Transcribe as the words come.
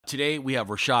Today we have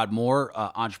Rashad Moore,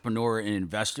 entrepreneur and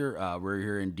investor. We're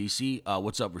here in DC.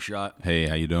 What's up, Rashad? Hey,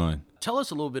 how you doing? Tell us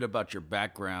a little bit about your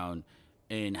background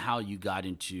and how you got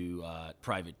into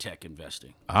private tech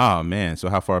investing. Oh man, so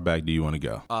how far back do you want to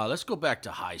go? Let's go back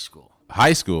to high school.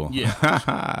 High school. Yeah.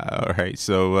 All right.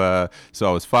 So I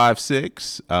was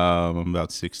 5'6". I'm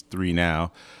about 6'3"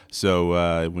 now.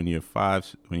 So when you're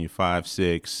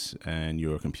 5'6" and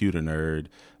you're a computer nerd,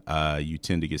 you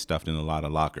tend to get stuffed in a lot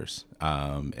of lockers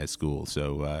at school.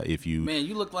 So if you Man,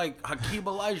 you look like Hakeem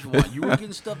Olajuwon. You were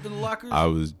getting stuffed in the lockers? I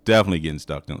was definitely getting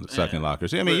stuck in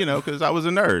lockers. I mean, because I was a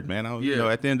nerd, man. I was,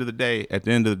 at the end of the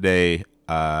day,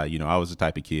 I was the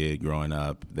type of kid growing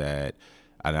up that,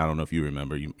 and I don't know if you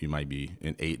remember, you might be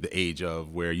in the age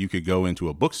of where you could go into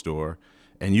a bookstore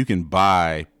and you can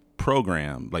buy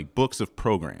books of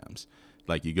programs.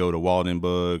 Like you go to Walden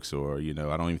Books or, I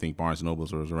don't even think Barnes & Noble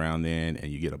was around then,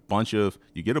 and you get a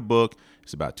book,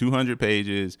 it's about 200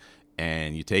 pages,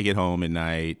 and you take it home at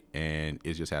night, and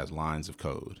it just has lines of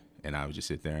code. And I would just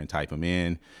sit there and type them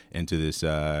into this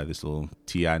little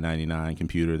TI-99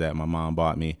 computer that my mom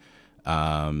bought me.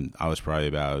 I was probably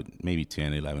about maybe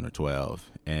 10, 11, or 12.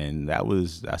 And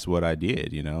that's what I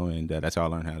did, and that's how I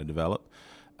learned how to develop.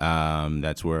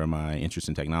 That's where my interest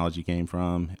in technology came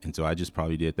from. And so I just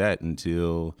probably did that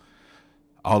until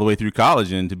all the way through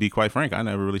college. And to be quite frank, I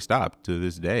never really stopped to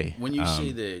this day. When you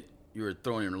say that you were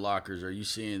thrown in lockers, are you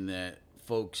saying that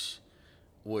folks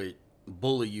would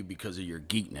bully you because of your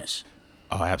geekness?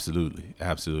 Oh, absolutely.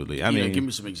 Absolutely. I mean, give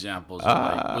me some examples.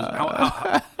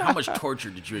 How much torture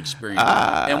did you experience?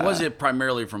 And was it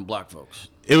primarily from black folks?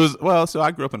 It was, so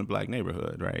I grew up in a black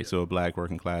neighborhood, right? So a black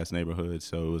working class neighborhood.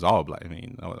 So it was all black. I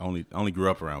mean, I only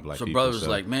grew up around black people. So brothers was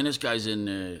like, man, this guy's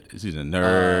in he's a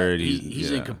nerd.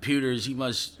 He's in computers. He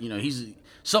must,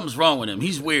 something's wrong with him.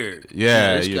 He's weird.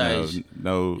 Yeah, this guy's,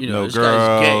 no this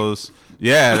girls. Guy's gay.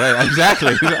 Yeah,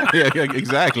 exactly.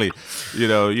 Exactly.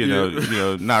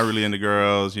 Not really into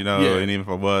girls, and even if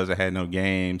I was, I had no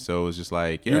game. So it was just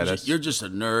like, you're just a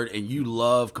nerd and you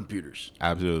love computers.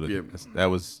 Absolutely. Yeah. That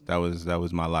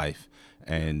was my life.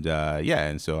 And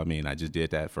and so I mean, I just did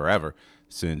that forever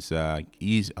since I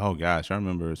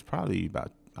remember I was probably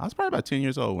about 10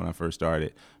 years old when I first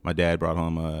started. My dad brought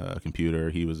home a computer.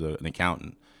 He was an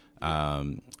accountant.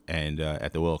 And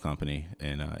at the oil company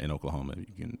in Oklahoma,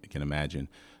 you can imagine.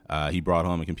 He brought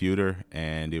home a computer,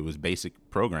 and it was basic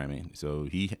programming. So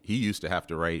he used to have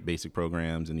to write basic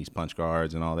programs and these punch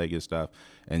cards and all that good stuff.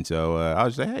 And so I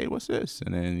was like, hey, what's this?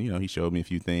 And then he showed me a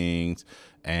few things,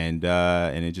 and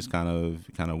it just kind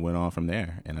of went on from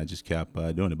there. And I just kept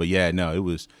doing it. But it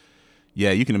was.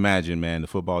 Yeah, you can imagine, man, the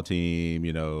football team,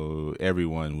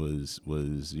 everyone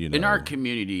was. In our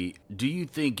community, do you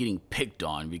think getting picked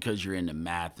on because you're into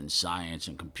math and science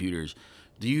and computers,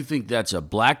 do you think that's a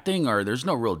black thing, or there's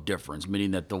no real difference,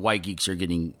 meaning that the white geeks are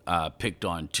getting picked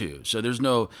on too? So there's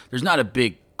not a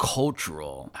big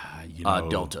cultural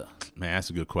delta? Man, that's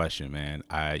a good question, man.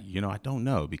 I don't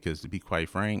know, because to be quite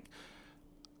frank,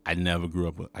 I didn't grow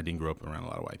up around a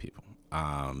lot of white people.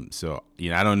 So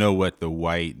I don't know what the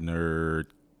white nerd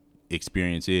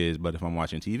experience is, but if I'm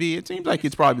watching TV, it seems like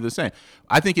it's probably the same.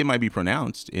 I think it might be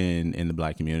pronounced in the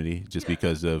black community just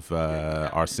because of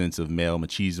our sense of male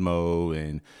machismo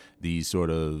and these sort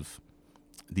of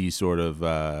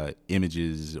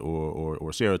images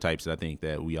or stereotypes that I think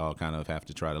that we all kind of have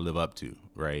to try to live up to,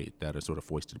 right? That are sort of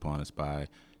foisted upon us by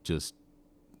just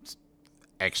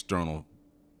external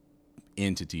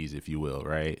entities, if you will,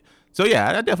 right? So I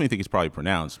definitely think it's probably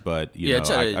pronounced, but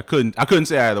I couldn't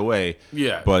say either way.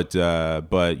 Yeah. But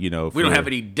we don't have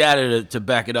any data to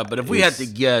back it up. But if we had to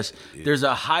guess, there's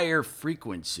a higher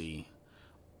frequency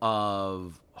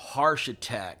of harsh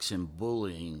attacks and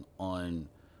bullying on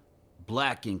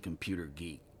black and computer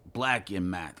geek, black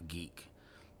and math geek,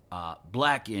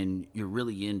 black and you're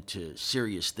really into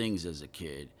serious things as a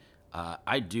kid.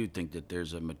 I do think that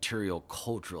there's a material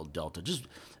cultural delta.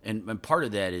 And part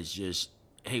of that is just,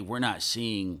 hey, we're not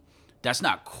seeing, that's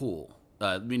not cool.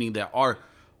 Meaning that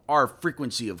our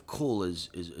frequency of cool is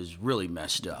really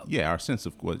messed up. Yeah, our sense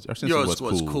of what's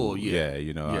cool. Yeah,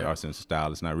 our sense of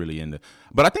style is not really in the.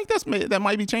 But I think that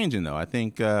might be changing though. I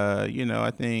think I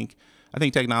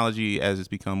think technology, as it's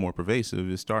become more pervasive,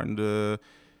 is starting to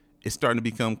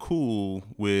become cool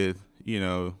with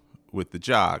with the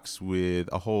jocks, with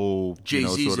a whole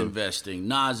Jay-Z's investing,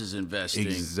 Nas is investing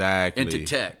exactly into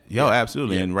tech.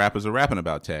 Absolutely. And rappers are rapping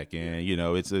about tech, and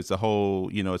it's a whole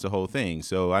it's a whole thing.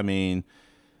 So I mean,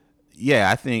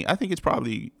 I think it's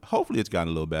probably, hopefully it's gotten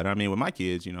a little better. I mean, with my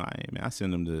kids, I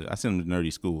send them to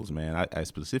nerdy schools, man. I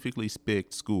specifically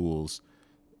picked schools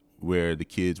where the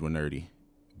kids were nerdy,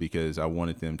 because I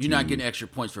wanted them to. You're not getting extra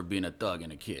points for being a thug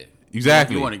and a kid.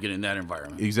 Exactly. You want to get in that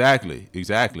environment.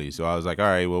 Exactly. So I was like, all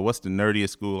right, well, what's the nerdiest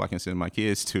school I can send my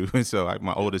kids to? And so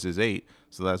my oldest is 8,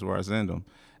 so that's where I send them.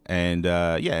 And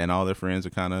and all their friends are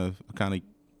kind of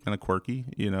quirky,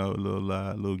 a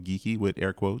little geeky with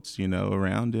air quotes,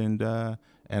 around, and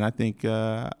I think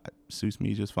suits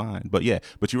me just fine. But you're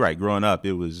right. Growing up,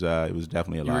 it was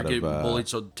definitely a lot of bullied.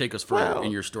 So take us further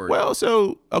in your story. Well,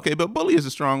 but bully is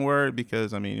a strong word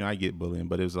because I get bullying,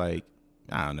 but it was like,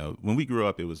 I don't know. When we grew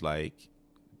up, it was like,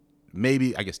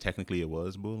 maybe I guess technically it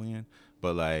was bullying,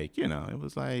 but like it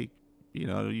was like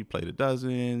you played a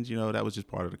dozens, that was just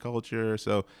part of the culture.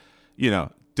 So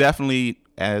definitely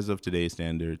as of today's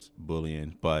standards,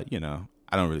 bullying, but I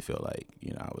don't really feel like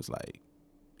I was like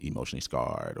emotionally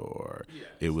scarred or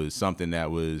it was something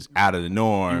that was out of the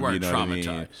norm. You weren't traumatized. What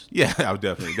I mean? Yeah, I was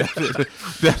definitely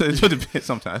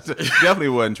sometimes definitely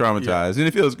wasn't traumatized, and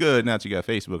it feels good now that you got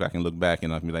Facebook. I can look back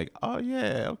and I can be like, oh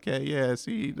yeah, okay, yeah.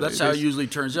 See, that's how it usually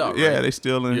turns out. Right? Yeah, they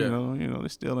still in they're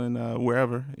still in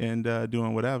wherever and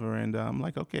doing whatever, and I'm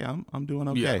like, okay, I'm doing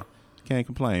okay. Yeah. Can't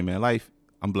complain, man. Life.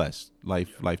 I'm blessed.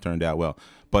 Life turned out well,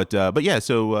 but yeah.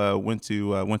 So went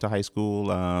to high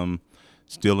school.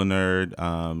 Still a nerd.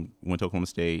 Went to Oklahoma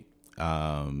State.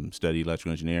 Studied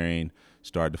electrical engineering.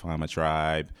 Started to find my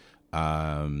tribe.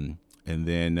 And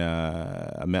then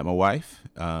I met my wife.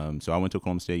 So I went to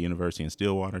Oklahoma State University in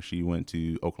Stillwater. She went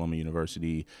to Oklahoma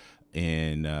University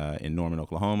in Norman,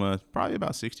 Oklahoma, probably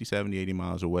about 60, 70, 80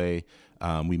 miles away.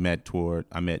 I met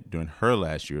during her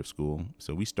last year of school.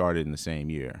 So we started in the same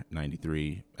year,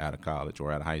 93, out of college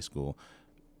or out of high school.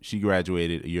 She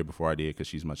graduated a year before I did because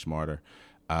she's much smarter.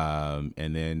 And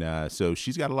then so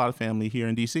she's got a lot of family here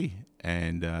in D.C.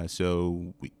 And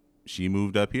so she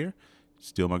moved up here.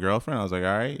 Still my girlfriend. I was like,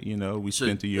 all right, we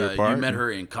spent a year apart. You met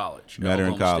her in college. Met her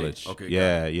in college. Okay.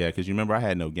 Yeah. Because you remember I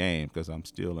had no game because I'm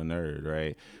still a nerd,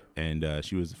 right? And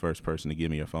she was the first person to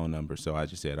give me her phone number. So I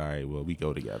just said, all right, well, we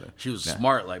go together. She was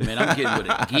smart. Like, man, I'm getting with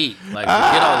a geek.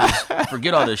 Like,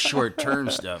 forget all this short-term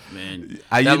stuff, man.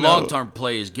 That long-term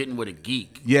play is getting with a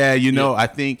geek. Yeah, I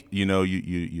think,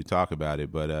 you talk about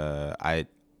it, but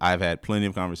I've had plenty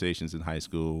of conversations in high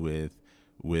school with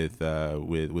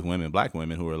women, black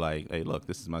women, who are like, hey, look,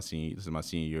 this is my senior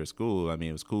year of school. I mean,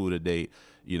 it was cool to date,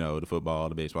 the football,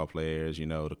 the baseball players,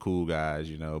 the cool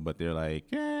guys, but they're like,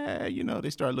 they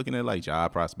start looking at like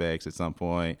job prospects at some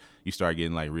point. You start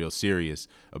getting like real serious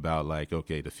about like,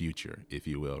 okay, the future, if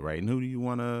you will, right? And who do you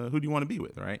want to be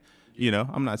with, right?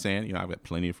 I'm not saying, I've got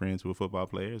plenty of friends who are football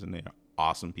players and they are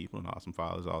awesome people and awesome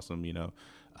fathers, awesome,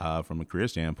 from a career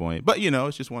standpoint. But,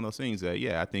 it's just one of those things that,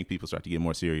 I think people start to get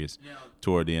more serious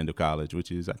toward the end of college,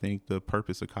 which is, I think, the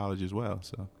purpose of college as well.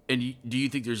 So. And do you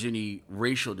think there's any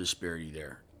racial disparity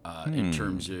there in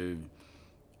terms of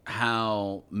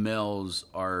how males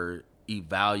are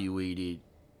evaluated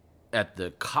at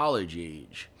the college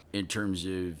age in terms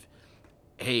of,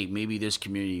 hey, maybe this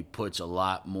community puts a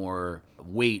lot more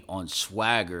weight on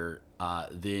swagger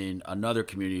than another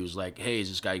community who's like, hey, is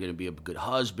this guy going to be a good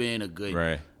husband, a good,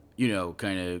 right.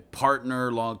 Kind of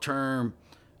partner long term?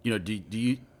 Do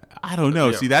you? I don't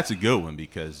know. See, that's a good one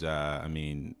because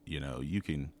you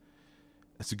can.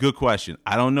 That's a good question.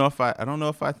 I don't know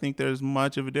if I think there's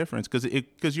much of a difference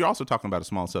because you're also talking about a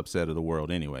small subset of the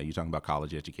world anyway. You're talking about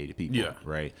college educated people,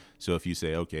 right? So if you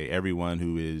say, okay, everyone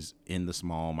who is in the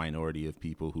small minority of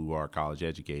people who are college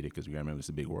educated, because we gotta remember it's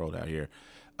a big world out here.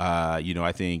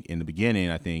 I think in the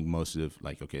beginning, most of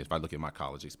if I look at my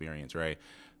college experience, right,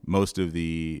 most of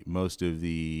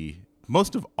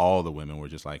all the women were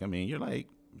just like, you're like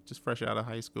just fresh out of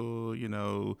high school,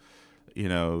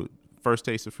 first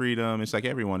taste of freedom. It's like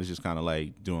everyone is just kind of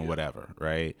like doing whatever,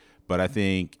 right? But I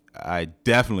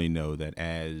definitely know that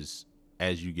as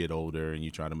you get older and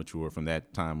you try to mature from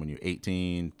that time when you're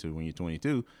 18 to when you're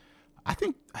 22, I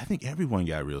think everyone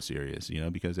got real serious,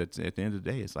 because at the end of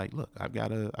the day, it's like, look, I've got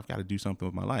to do something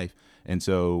with my life. And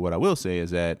so what I will say is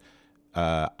that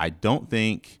I don't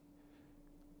think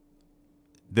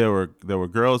there were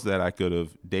girls that I could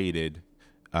have dated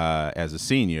as a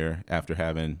senior after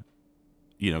having,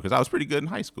 because I was pretty good in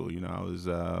high school. I was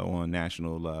on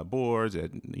national boards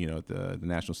at the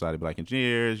National Society of Black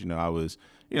Engineers. I was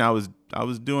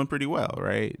doing pretty well,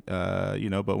 right?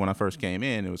 But when I first came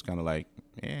in, it was kind of like,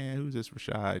 who's this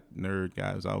Rashad nerd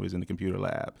guy who's always in the computer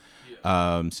lab?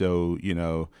 Yeah. So even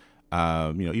though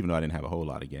I didn't have a whole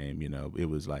lot of game, it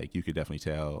was like you could definitely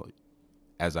tell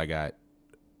if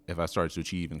I started to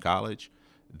achieve in college,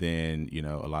 then,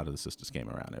 a lot of the sisters came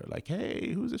around. They were like,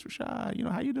 hey, who's this Rashad?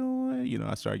 How you doing?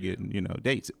 I started getting,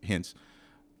 dates, hence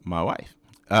my wife.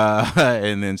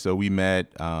 And then so we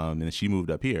met, and then she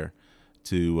moved up here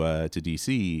to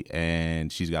DC,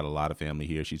 and she's got a lot of family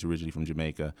here. She's originally from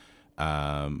Jamaica.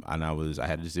 And I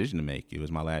had a decision to make. It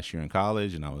was my last year in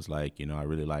college, and I was like, I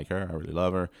really like her. I really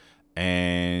love her.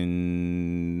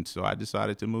 And so I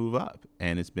decided to move up,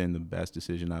 and it's been the best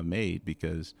decision I've made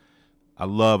because I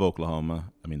love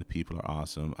Oklahoma. I mean, the people are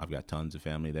awesome. I've got tons of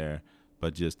family there,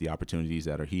 but just the opportunities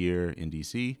that are here in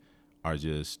DC are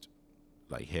just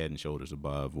like head and shoulders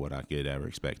above what I could ever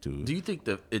expect to. Do you think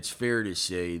that it's fair to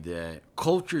say that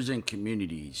cultures and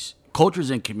communities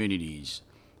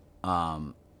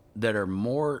that are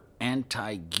more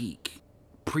anti-geek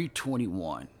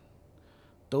pre-21,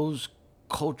 those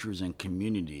cultures and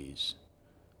communities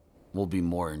will be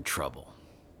more in trouble?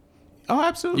 Oh,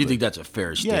 absolutely. Do you think that's a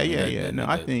fair statement? Yeah. No,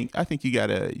 I think you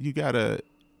gotta.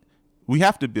 We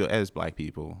have to build, as Black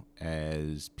people,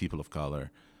 as people of color,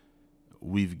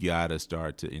 we've got to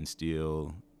start to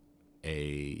instill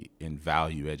and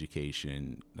value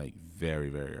education like very,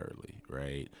 very early,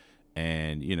 right?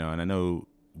 And and I know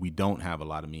we don't have a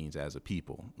lot of means as a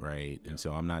people, right? Yeah. And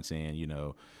so I'm not saying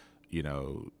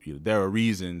there are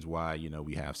reasons why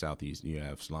we have Southeast, you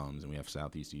have slums, and we have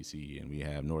Southeast DC, and we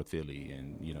have North Philly,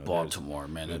 and Baltimore,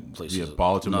 man, that place is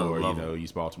Baltimore,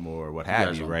 East Baltimore, what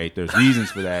have you, right? There's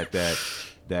reasons for that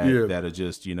that are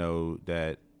just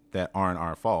that aren't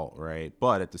our fault, right?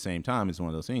 But at the same time, it's one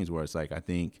of those things where it's like I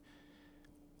think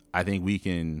we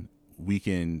can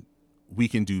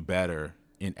do better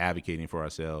in advocating for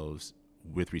ourselves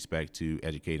with respect to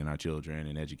educating our children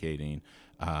and educating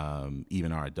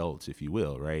even our adults, if you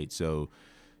will, right? So,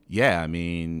 yeah, I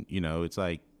mean, it's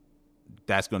like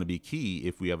that's going to be key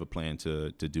if we have a plan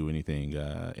to do anything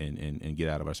and get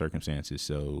out of our circumstances.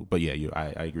 So, but yeah,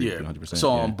 I agree with you 100%.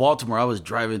 So in Baltimore, I was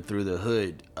driving through the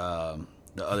hood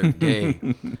the other day,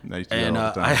 and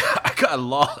I got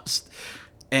lost.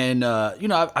 And,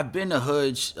 I've been to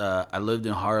hoods. I lived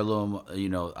in Harlem.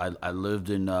 I lived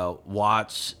in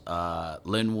Watts,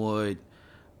 Linwood.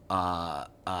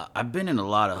 I've been in a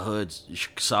lot of hoods,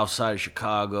 south side of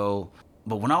Chicago.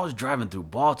 But when I was driving through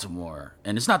Baltimore,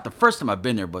 and it's not the first time I've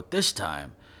been there, but this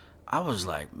time, I was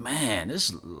like, man,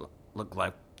 this looked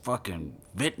like fucking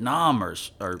Vietnam or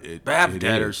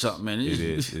Baghdad or something. Man,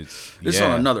 it's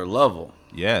on another level.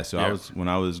 Yeah, so I was when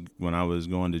I was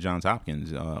going to Johns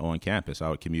Hopkins on campus, I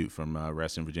would commute from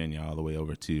Reston, Virginia, all the way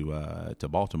over to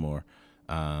Baltimore,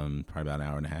 probably about an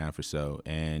hour and a half or so.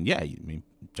 And yeah, I mean,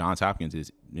 Johns Hopkins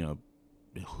is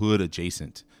hood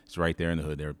adjacent. It's right there in the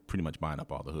hood. They're pretty much buying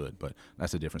up all the hood, but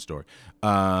that's a different story.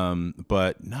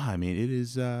 But no, I mean,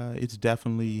 it's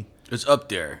definitely, it's up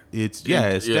there. It's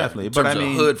definitely. In terms of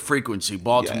hood frequency,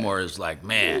 Baltimore is like,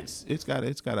 man, it's high on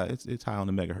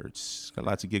the megahertz. It's got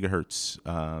lots of gigahertz.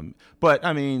 But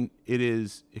I mean,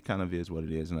 it kind of is what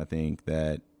it is, and I think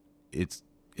that it's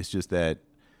just that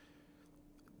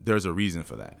there's a reason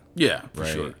for that. Yeah, for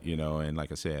right? sure. And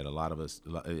like I said, a lot of us,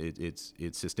 it's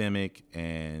systemic,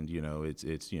 and it's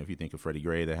if you think of Freddie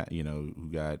Gray, that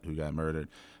who got murdered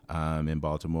in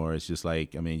Baltimore, it's just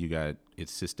like, I mean,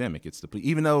 it's systemic. It's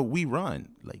even though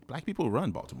Black people run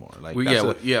Baltimore,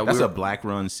 that's a Black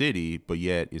run city, but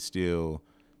yet it's still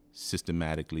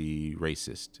systematically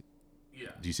racist. Yeah.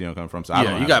 Do you see where I'm coming from? So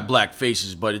you got Black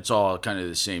faces, but it's all kind of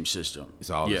the same system. It's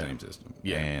all the same system.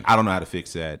 Yeah. And I don't know how to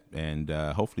fix that. And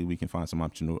hopefully we can find some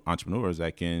entrepreneurs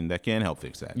that can help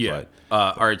fix that. Yeah.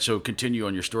 All right. So continue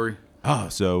on your story.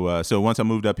 So once I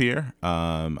moved up here,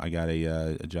 I got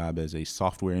a job as a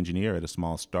software engineer at a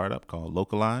small startup called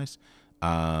Localize.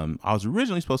 I was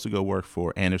originally supposed to go work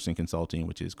for Anderson Consulting,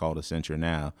 which is called Accenture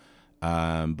now.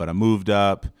 But I moved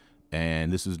up.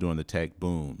 And this was during the tech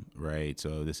boom, right?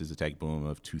 So this is the tech boom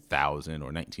of 2000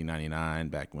 or 1999,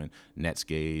 back when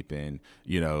Netscape and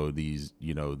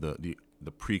the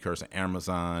precursor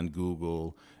Amazon,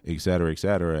 Google, et cetera, et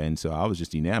cetera. And so I was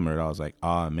just enamored. I was like,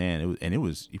 oh man, it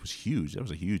was huge. There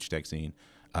was a huge tech scene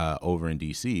over in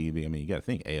DC. I mean, you got to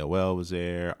think AOL was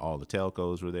there, all the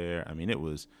telcos were there. I mean, there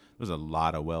was a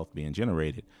lot of wealth being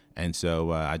generated. And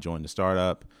so I joined the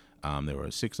startup. There were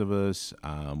 6 of us.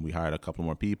 We hired a couple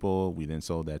more people. We then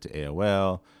sold that to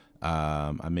AOL.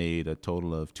 I made a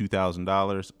total of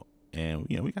 $2,000, and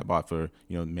we got bought for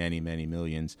many, many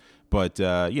millions. But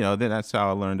then that's how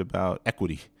I learned about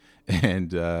equity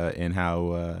and how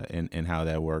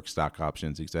that works, stock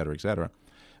options, et cetera, et cetera.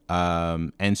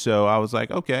 And so I was like,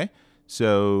 okay.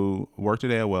 So worked at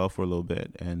AOL for a little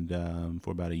bit, and for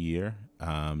about a year,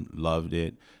 loved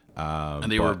it.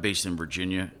 And they were based in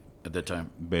Virginia at that time?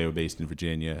 They were based in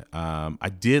Virginia. I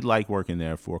did like working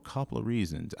there for a couple of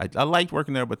reasons. I liked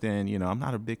working there, but then I'm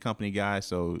not a big company guy,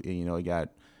 so it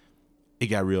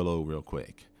got real old real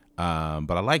quick.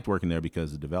 But I liked working there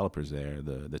because the developers there,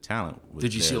 the talent.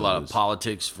 Did you see a lot of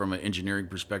politics from an engineering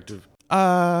perspective?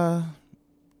 Yeah,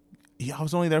 I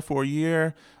was only there for a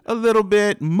year, a little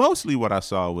bit. Mostly what I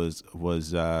saw was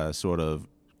sort of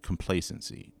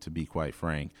complacency, to be quite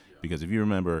frank. Because if you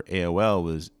remember, AOL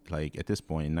was like at this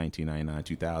point in 1999,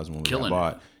 2000 when we got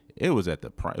bought, it was at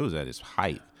its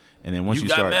height. And then once you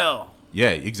start, Mel. Yeah,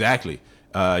 exactly.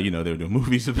 They were doing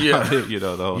movies about it,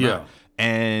 the whole night.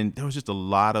 And there was just a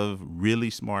lot of really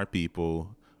smart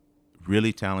people,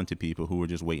 really talented people who were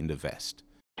just waiting to vest.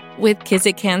 With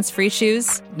Kizik hands-free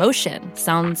shoes, motion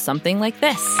sounds something like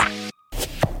this.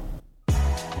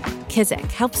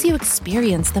 Kizik helps you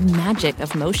experience the magic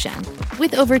of motion.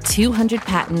 With over 200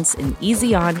 patents and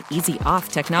easy-on,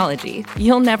 easy-off technology,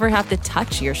 you'll never have to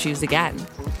touch your shoes again.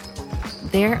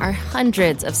 There are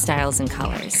hundreds of styles and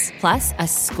colors, plus a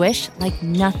squish like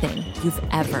nothing you've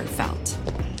ever felt.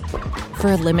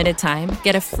 For a limited time,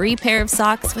 get a free pair of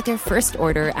socks with your first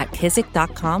order at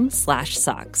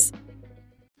kizik.com/socks.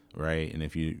 Right. And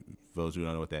those who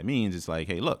don't know what that means, it's like,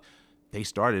 hey, look, they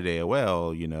started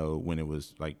AOL, when it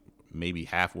was like maybe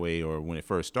halfway, or when it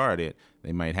first started,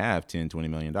 they might have $10, $20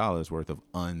 million worth of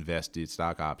unvested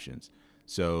stock options.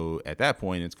 So at that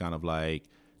point, it's kind of like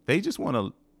they just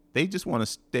want to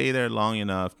stay there long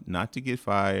enough not to get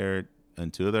fired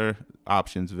until their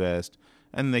options vest,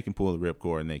 and then they can pull the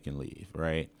ripcord and they can leave.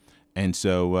 Right. And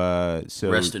so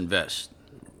Rest and vest.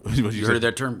 You heard of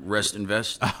that term, rest and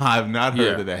vest? I've not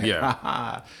heard of that.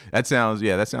 Yeah. That sounds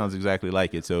exactly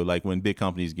like it. So like when big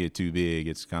companies get too big,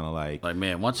 it's kind of like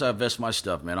man, once I vest my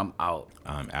stuff, man, I'm out.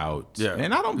 Yeah.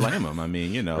 And I don't blame them. I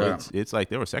mean, Yeah. it's like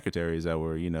there were secretaries that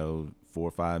were, $4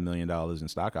 or $5 million in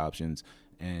stock options.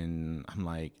 And I'm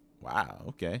like, wow,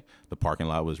 okay. The parking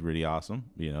lot was really awesome.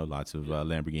 Lots of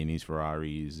Lamborghinis,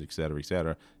 Ferraris, et cetera, et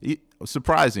cetera. It was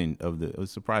surprising,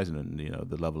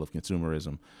 the level of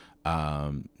consumerism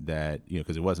that,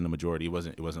 because it wasn't a majority, it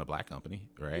wasn't a black company,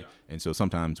 right? Yeah. And so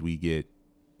sometimes we get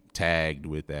tagged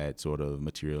with that sort of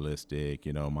materialistic,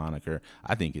 moniker.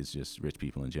 I think it's just rich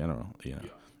people in general, Yeah.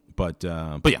 But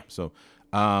yeah, so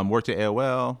worked at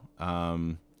AOL.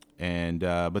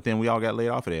 But then we all got laid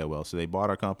off at AOL. So they bought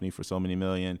our company for so many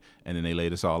million, and then they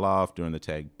laid us all off during the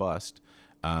tech bust.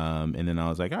 And then I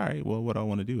was like, all right, well, what do I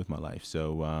want to do with my life?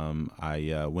 So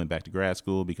I went back to grad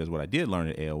school, because what I did learn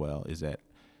at AOL is that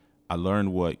I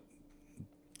learned what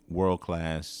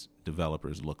world-class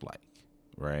developers look like,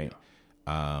 right?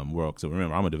 So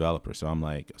remember, I'm a developer, so I'm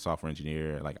like a software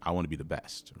engineer. Like, I want to be the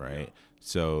best, right? Yeah.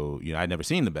 So, I'd never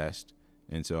seen the best.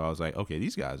 And so I was like, okay,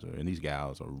 these guys and these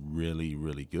gals are really,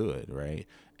 really good, right?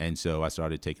 And so I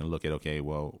started taking a look at, okay,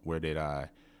 well, where did I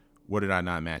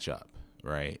not match up,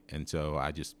 right? And so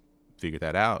I just figured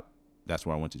that out. That's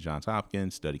where I went to Johns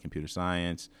Hopkins, studied computer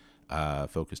science,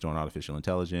 focused on artificial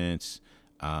intelligence.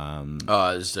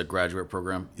 This is a graduate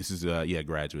program? This is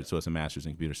graduate. So it's a master's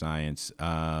in computer science.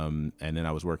 And then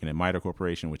I was working at MITRE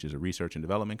Corporation, which is a research and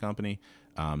development company.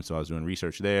 So I was doing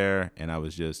research there, and I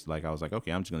was like,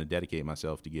 okay, I'm just going to dedicate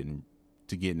myself to getting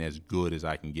as good as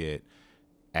I can get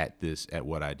at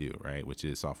what I do, right? Which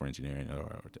is software engineering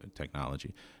or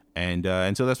technology. And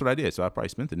so that's what I did. So I probably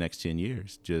spent the next 10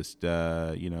 years just,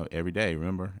 every day.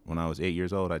 Remember when I was 8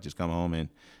 years old, I'd just come home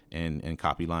and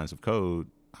copy lines of code.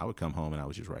 I would come home and I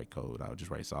would just write code. I would just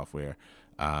write software.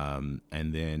 And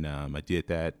then I did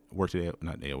that, worked at,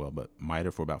 not AOL, but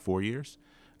MITRE for about 4 years.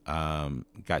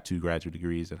 Got 2 graduate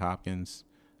degrees at Hopkins.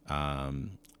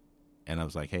 And I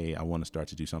was like, hey, I want to start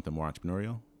to do something more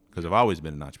entrepreneurial, because I've always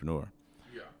been an entrepreneur.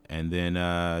 Yeah. And then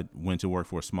went to work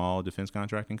for a small defense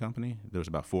contracting company. There was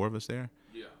about 4 of us there.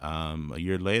 Yeah. A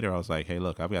year later, I was like, hey,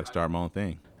 look, I've got to start my own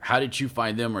thing. How did you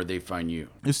find them, or they find you?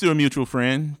 It's through a mutual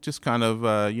friend, just kind of,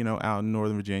 out in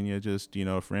Northern Virginia, just,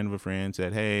 a friend of a friend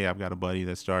said, hey, I've got a buddy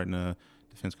that's starting a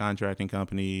defense contracting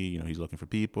company. He's looking for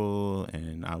people.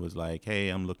 And I was like, hey,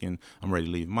 I'm ready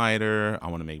to leave MITRE. I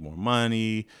want to make more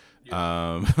money.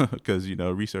 Because,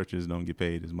 researchers don't get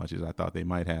paid as much as I thought they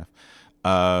might have.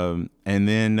 And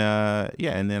then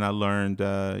I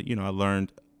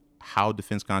learned how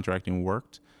defense contracting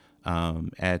worked.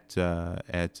 At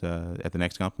the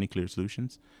next company, Clear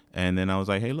Solutions. And then I was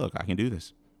like, hey, look, I can do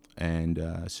this. And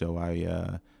so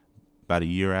I about a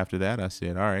year after that, I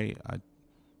said, all right, I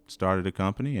started a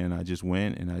company, and I just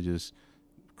went and I just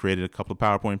created a couple of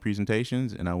PowerPoint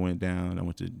presentations, and I went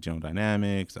to General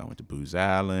Dynamics, I went to Booz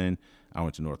Allen, I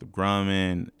went to Northrop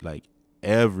Grumman, like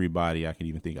everybody I could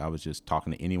even think. I was just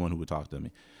talking to anyone who would talk to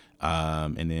me.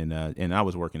 And I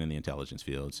was working in the intelligence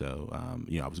field. So,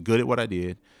 I was good at what I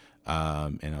did.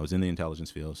 And I was in the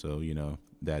intelligence field. So,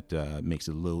 that makes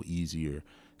it a little easier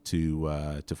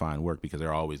to find work because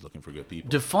they're always looking for good people.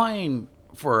 Define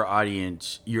for our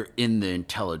audience, you're in the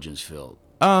intelligence field.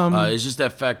 It's just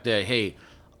that fact that, hey,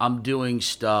 I'm doing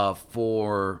stuff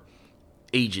for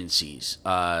agencies.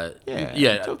 So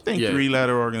think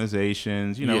 3-letter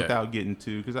organizations, without getting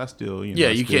too, because I still,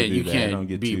 you can't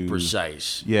be too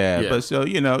precise. But so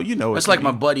that's like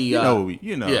my buddy.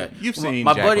 You've seen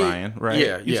my Jack buddy, Ryan,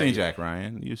 right? You've seen Jack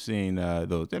Ryan. You've seen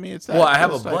those. I mean, it's that. Well, I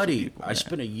have a buddy. People, I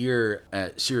spent a year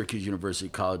at Syracuse University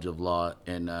College of Law,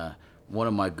 and one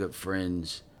of my good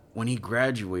friends, when he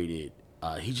graduated,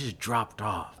 he just dropped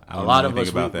off. A lot of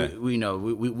us,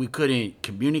 we couldn't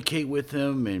communicate with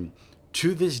him, and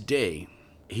to this day,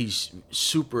 he's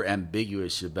super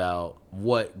ambiguous about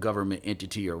what government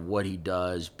entity or what he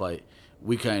does, but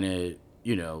we kind of,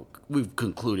 we've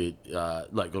concluded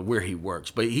like where he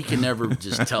works, but he can never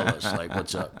just tell us like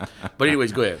what's up. But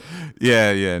anyways, go ahead.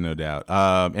 Yeah, no doubt.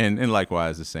 And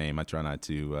likewise the same. I try not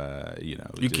to,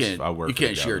 you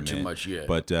can't share too much yet.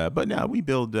 But now we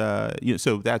build,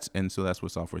 so that's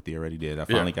what Software Theoretic did. I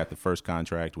finally got the first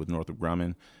contract with Northrop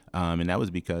Grumman. And that was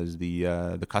because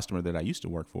the customer that I used to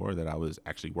work for, that I was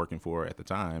actually working for at the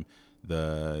time,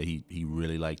 he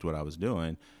really liked what I was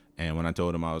doing. And when I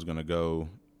told him I was going to go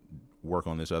work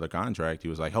on this other contract, he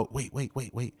was like, oh,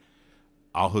 wait.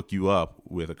 I'll hook you up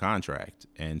with a contract.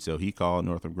 And so he called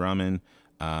Northrop Grumman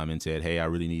and said, hey, I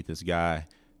really need this guy.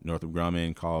 Northrop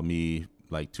Grumman called me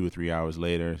like 2 or 3 hours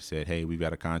later, said, hey, we've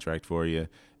got a contract for you.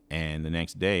 And the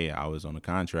next day I was on a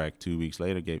contract. 2 weeks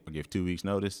later, I gave 2 weeks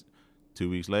notice. 2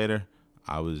 weeks later,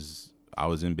 I was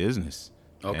in business.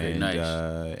 Okay, nice.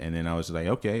 And then I was like,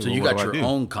 okay. So you got your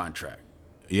own contract.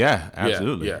 Yeah,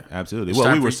 absolutely, absolutely.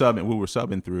 Well, we were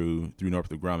subbing through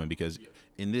Northrop Grumman because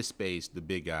in this space, the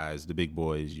big guys, the big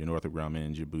boys, your Northrop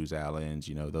Grummans, your Booz Allens,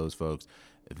 those folks,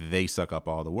 they suck up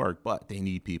all the work, but they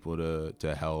need people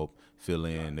to help fill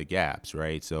in the gaps,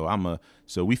 right? So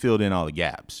we filled in all the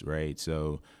gaps, right?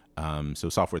 So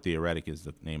Software Theoretic is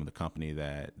the name of the company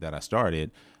that I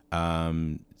started.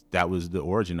 That was the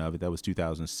origin of it. That was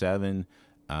 2007.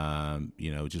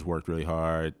 Just worked really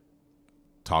hard,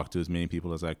 talked to as many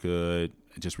people as I could,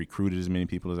 just recruited as many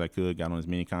people as I could, got on as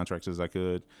many contracts as I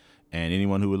could. And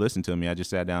anyone who would listen to me, I just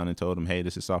sat down and told them, hey,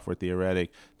 this is Software Theoretic.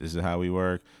 This is how we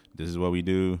work. This is what we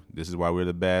do. This is why we're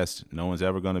the best. No one's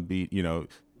ever going to beat,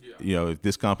 if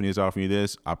this company is offering you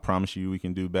this, I promise you we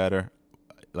can do better.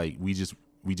 Like we just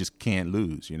can't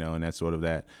lose, and that's sort of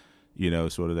that,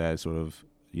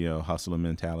 hustle and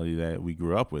mentality that we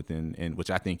grew up with, and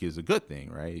which I think is a good thing,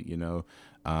 right?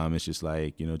 It's just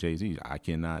like, Jay-Z, I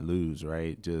cannot lose,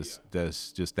 right? Just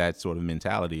that sort of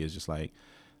mentality is just like,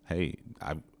 hey,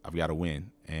 I've got to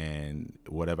win, and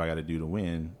whatever I got to do to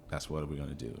win, that's what we're going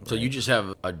to do. Right? So you just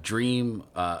have a dream,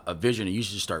 a vision, and you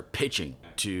should start pitching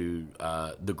to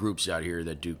the groups out here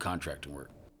that do contracting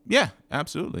work. Yeah,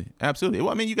 absolutely. Well,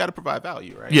 I mean, you got to provide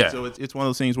value, right? Yeah. So it's one of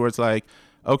those things where it's like,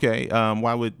 okay,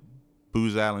 why would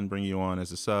Booz Allen bring you on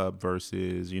as a sub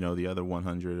versus, the other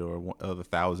 100 or other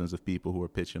thousands of people who are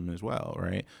pitching as well,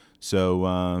 right?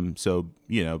 So,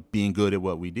 being good at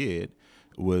what we did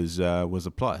was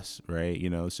a plus, right?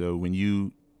 So when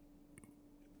you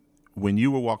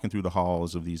were walking through the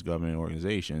halls of these government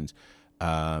organizations,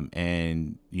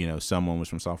 and someone was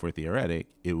from Software Theoretic,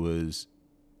 it was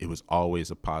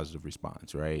always a positive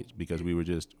response, right? Because we were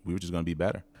just going to be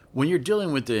better. When you're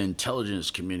dealing with the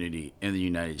intelligence community in the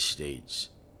United States,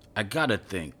 I gotta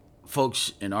think,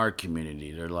 folks in our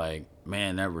community, they're like,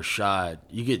 man, that Rashad,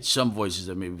 you get some voices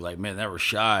that may be like, man, that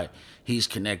Rashad, he's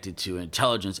connected to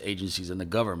intelligence agencies and the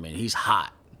government. He's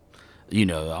hot.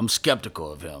 I'm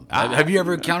skeptical of him. Have you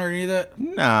ever encountered any of that?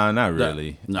 No, not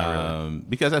really. Not really.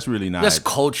 Because that's really not. That's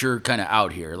culture kind of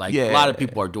out here. Like a lot of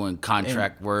people are doing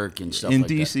contract work and stuff like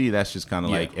that. In DC, that's just kind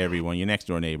of like everyone. Your next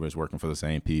door neighbor is working for the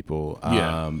same people.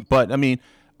 Yeah. But I mean,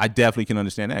 I definitely can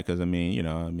understand that because I'm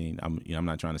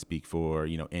not trying to speak for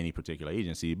any particular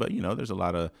agency, but there's a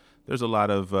lot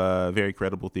of very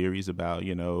credible theories about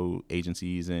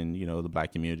agencies and the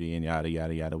black community and yada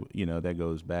yada yada. That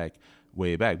goes back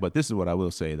way back. But this is what I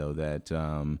will say though, that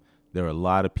there are a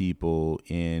lot of people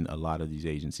in a lot of these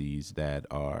agencies that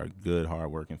are good,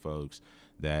 hardworking folks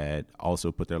that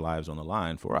also put their lives on the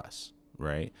line for us,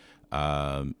 right?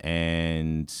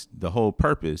 And the whole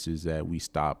purpose is that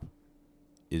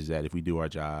if we do our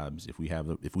jobs, if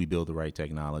we build the right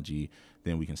technology,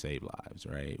 then we can save lives,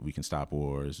 right? We can stop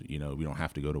wars. We don't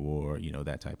have to go to war.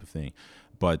 That type of thing.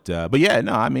 But yeah,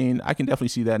 no, I mean, I can definitely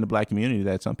see that in the black community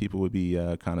that some people would be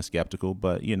kind of skeptical.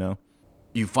 But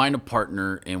you find a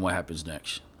partner, and what happens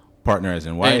next? Partner as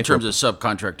in what? In terms of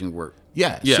subcontracting work.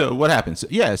 Yeah. So what happens?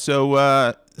 Yeah.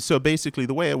 So So basically,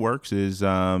 the way it works is,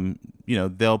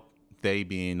 they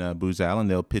being Booz Allen,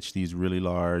 they'll pitch these really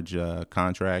large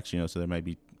contracts. So there might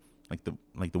be like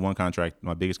the one contract,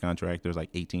 my biggest contract, there's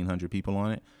like 1,800 people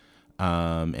on it,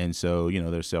 and so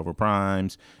there's several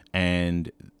primes, and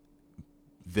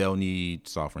they'll need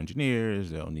software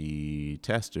engineers, they'll need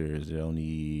testers, they'll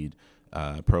need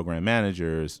program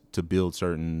managers to build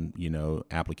certain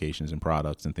applications and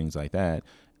products and things like that.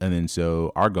 And then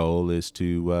so our goal is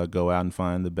to go out and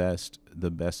find the best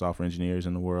software engineers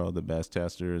in the world, the best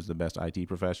testers, the best IT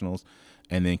professionals,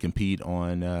 and then compete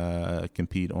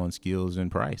on skills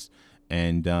and price.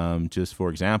 And just for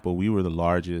example, we were the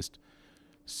largest.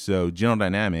 So General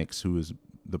Dynamics, who was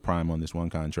the prime on this one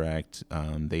contract,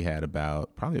 they had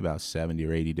probably about 70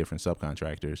 or 80 different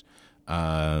subcontractors.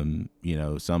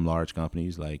 Some large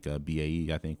companies like BAE,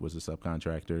 I think, was a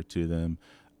subcontractor to them.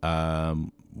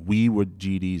 We were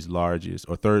GD's largest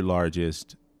or third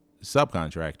largest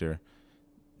subcontractor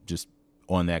just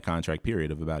on that contract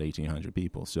period of about 1,800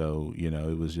 people. So,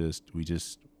 it was we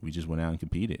just went out and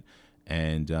competed.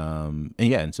 And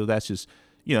so that's just,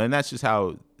 and that's just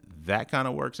how that kind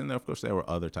of works. And then, of course, there were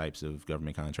other types of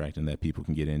government contracting that people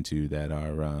can get into that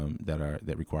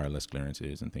require less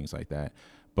clearances and things like that.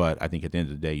 But I think at the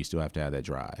end of the day, you still have to have that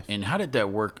drive. And how did that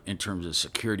work in terms of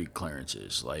security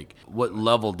clearances? Like, what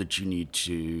level did you need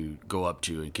to go up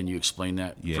to? And can you explain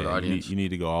that for the audience? You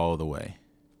need to go all the way.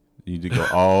 You need to go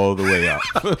all the way up.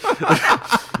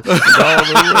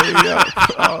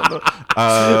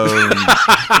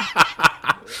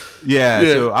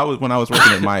 So when I was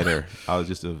working at MITRE, I was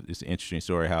it's an interesting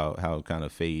story how kind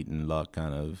of fate and luck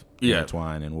kind of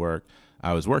intertwine and work.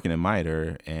 I was working at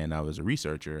MITRE and I was a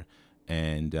researcher,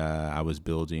 and I was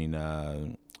building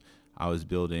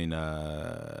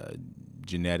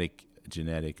genetic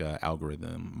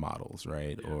algorithm models,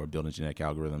 right? Yeah. Or building genetic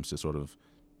algorithms to sort of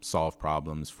solve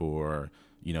problems for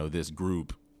this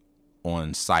group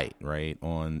on site, right,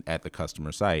 at the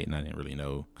customer site. And I didn't really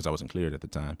know, because I wasn't cleared at the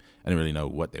time, I didn't really know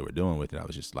what they were doing with it. I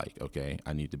was just like, okay,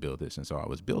 I need to build this. And so I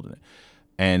was building it.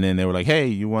 And then they were like, hey,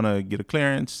 you want to get a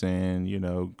clearance and,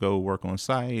 go work on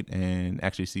site and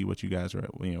actually see what you guys are,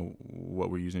 what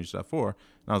we're using your stuff for.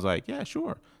 And I was like, yeah,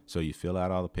 sure. So you fill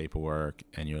out all the paperwork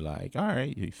and you're like, all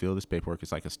right, you fill this paperwork.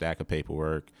 It's like a stack of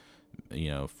paperwork,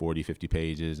 40, 50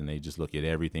 pages. And they just look at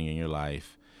everything in your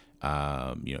life.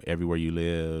 Everywhere you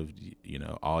lived,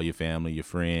 all your family, your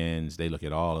friends, they look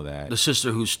at all of that. The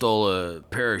sister who stole a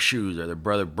pair of shoes, or the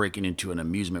brother breaking into an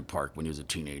amusement park when he was a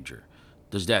teenager.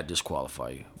 Does that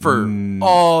disqualify you for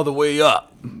all the way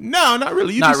up? No, not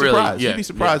really. You'd be surprised. You'd be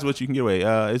surprised what you can get away.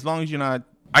 As long as you're not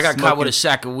I got caught with a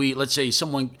sack of weed. Let's say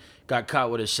someone got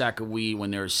caught with a sack of weed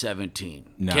when they were 17.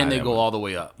 Can they go all the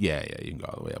way up? Yeah, you can go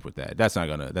all the way up with that. That's not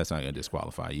gonna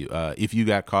disqualify you. If you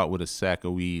got caught with a sack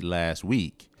of weed last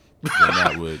week, then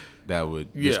that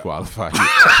would disqualify you.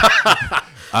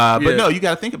 But no, you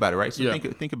got to think about it, right? So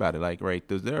think about it, like, right,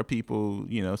 there are people,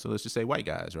 so let's just say white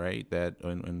guys, right, that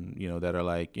that are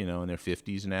like, in their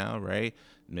 50s now, right?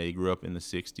 And they grew up in the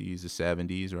 60s, the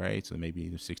 70s, right? So maybe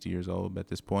they're 60 years old at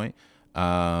this point.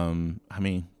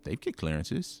 They've get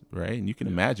clearances, right? And you can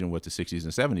imagine what the 60s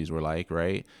and 70s were like,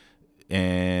 right?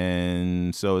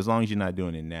 And so as long as you're not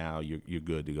doing it now, you're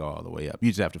good to go all the way up.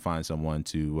 You just have to find someone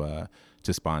to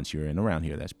sponsor, and around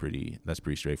here that's pretty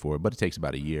straightforward. But it takes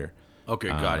about a year. Okay,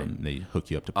 got it. They hook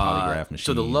you up to polygraph machines.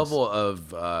 So the level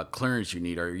of clearance you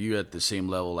need, are you at the same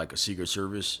level like a Secret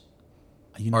Service,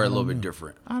 or a little bit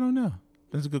different? I don't know.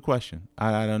 That's a good question.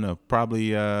 I don't know.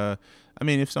 Probably.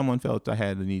 If someone felt I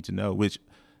had the need to know, which,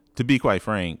 to be quite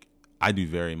frank, I do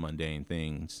very mundane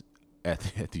things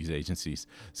at these agencies.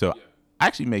 So I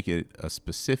actually make it a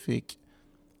specific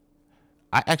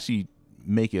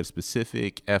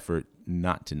effort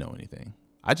not to know anything.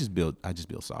 I just build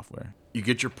software. You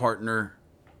get your partner,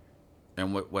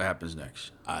 and what happens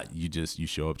next? You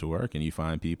show up to work and you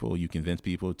find people. You convince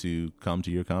people to come to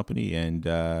your company and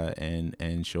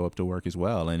show up to work as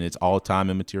well. And it's all time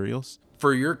and materials.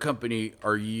 For your company,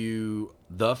 are you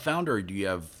the founder, or do you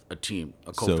have a team,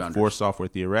 a co-founder? So for Software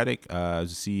Theoretic,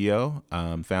 as a CEO,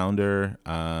 founder.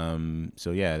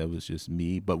 That was just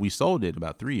me. But we sold it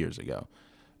about 3 years ago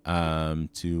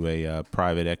to a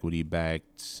private equity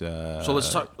backed. So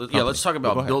let's talk. Company. Let's talk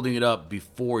about building it up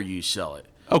before you sell it.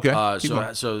 Okay.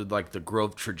 So like the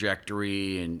growth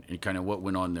trajectory and kind of what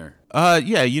went on there.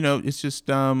 It's just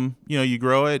you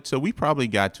grow it. So we probably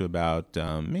got to about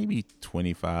maybe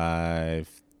 25,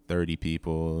 30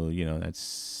 people. That's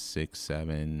 6,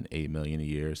 7, 8 million a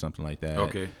year, something like that.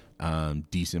 Okay.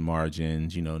 Decent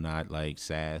margins. Not like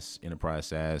SaaS, enterprise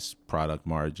SaaS product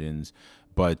margins.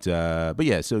 But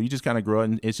yeah, so you just kind of grow,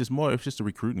 and it's just a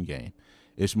recruiting game.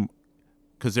 It's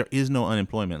because there is no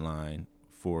unemployment line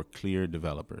for clear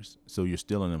developers, so you're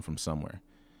stealing them from somewhere.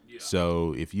 Yeah.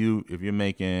 So if you're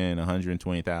making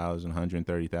 120,000,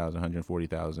 130,000,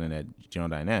 140,000 at General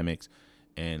Dynamics,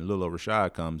 and Lil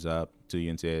Rashad comes up to you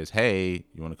and says, "Hey,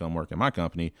 you want to come work at my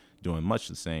company?" Doing much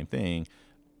the same thing.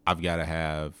 I've got to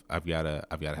have a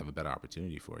better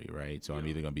opportunity for you, right? So I'm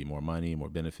either going to be more money, more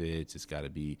benefits. It's got to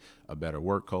be a better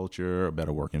work culture, a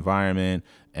better work environment,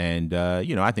 and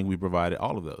I think we provided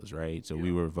all of those, right? So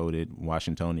we were voted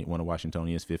one of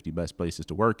Washingtonia's 50 best places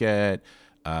to work at,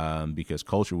 because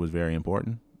culture was very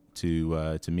important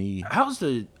to me. How's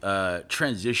the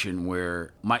transition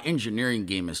where my engineering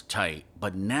game is tight,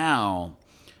 but now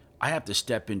I have to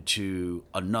step into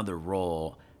another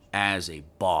role as a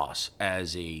boss,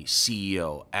 as a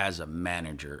CEO, as a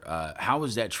manager? How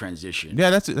was that transition? Yeah,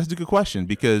 that's a good question,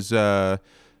 because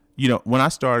when I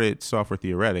started Software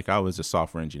Theoretic, I was a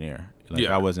software engineer.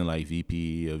 I wasn't like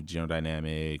VP of General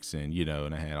Dynamics, and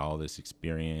and I had all this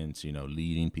experience,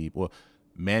 leading people,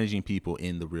 managing people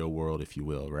in the real world, if you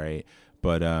will, right?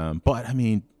 But I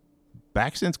mean,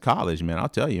 back since college, man, I'll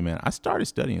tell you, man, I started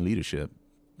studying leadership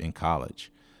in college.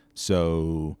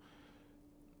 So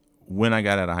when I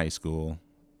got out of high school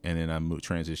and then I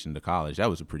transitioned to college, that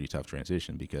was a pretty tough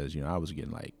transition, because I was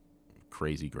getting like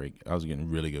crazy great. I was getting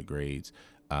really good grades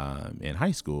in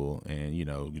high school, and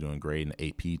doing great in the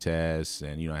AP tests,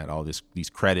 and I had all these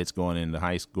credits going into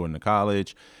high school, going to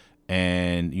college,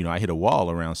 and I hit a wall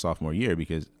around sophomore year,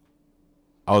 because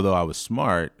although I was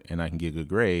smart and I can get good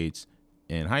grades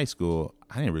in high school,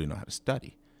 I didn't really know how to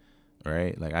study,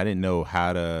 right? Like, I didn't know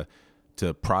how to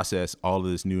process all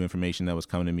of this new information that was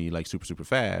coming to me like super, super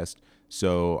fast.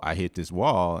 So I hit this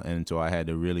wall, and so I had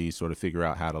to really sort of figure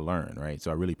out how to learn, right? So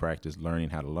I really practiced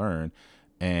learning how to learn.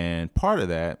 And part of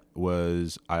that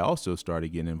was I also started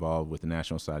getting involved with the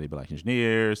National Society of Black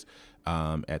Engineers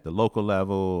at the local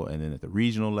level, and then at the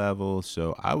regional level.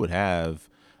 So I would have,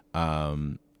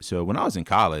 so when I was in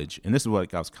college, and this is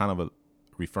what I was kind of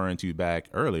referring to back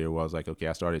earlier, where I was like, okay,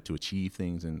 I started to achieve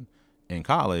things in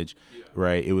college,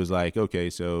 right? It was like, okay,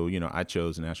 so, I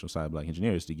chose the National Society of Black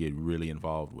Engineers to get really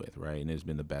involved with, right? And it's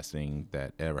been the best thing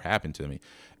that ever happened to me.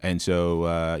 And so,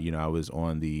 I was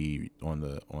on the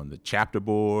chapter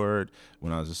board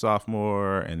when I was a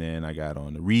sophomore, and then I got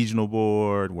on the regional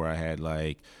board, where I had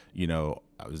I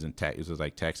was in it was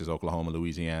like Texas, Oklahoma,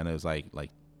 Louisiana. It was like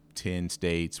 10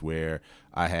 states where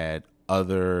I had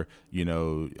other,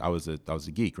 I was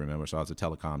a geek, remember? So I was the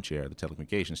telecom chair, the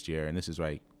telecommunications chair, and this is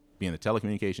like being the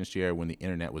telecommunications chair when the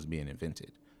internet was being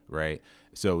invented, right?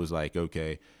 So it was like,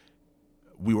 okay,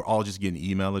 we were all just getting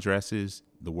email addresses.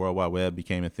 The World Wide Web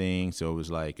became a thing. So it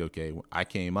was like, okay, I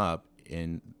came up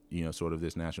in, sort of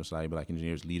this National Society of Black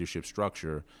Engineers leadership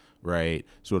structure, right?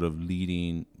 Sort of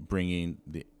bringing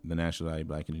the National Society of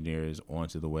Black Engineers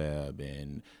onto the web,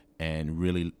 and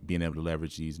really being able to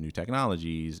leverage these new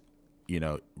technologies,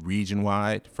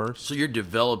 region-wide first. So you're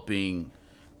developing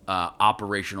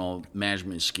operational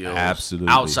management skills absolutely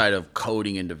outside of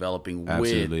coding and developing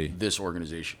absolutely with this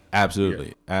organization.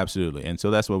 Absolutely. And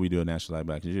so that's what we do at National Society of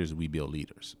Black Engineers. We build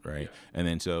leaders, right? And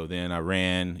then I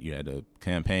ran, you had a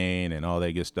campaign and all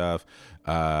that good stuff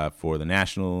for the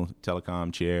national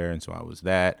telecom chair, and so I was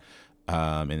that.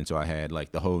 And so I had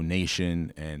like the whole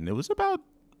nation, and it was about,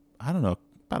 I don't know,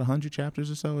 about 100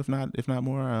 chapters or so, if not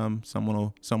more.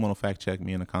 Someone will fact check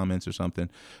me in the comments or something.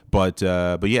 But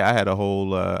yeah, I had a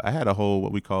whole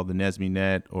what we call the NESME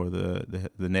Net, or the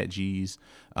NetGs,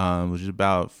 which is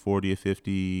about 40 or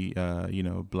 50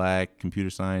 black computer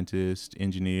scientists,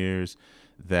 engineers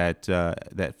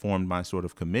that formed my sort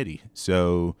of committee.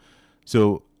 So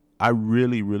I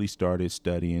really, really started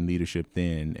studying leadership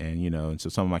then, and so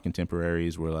some of my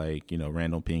contemporaries were like,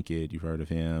 Randall Pinkett, you've heard of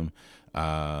him,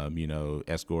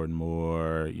 S. Gordon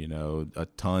Moore,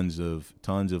 tons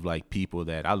of like people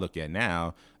that I look at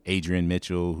now. Adrian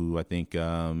Mitchell, who I think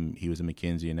he was at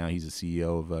McKinsey, and now he's the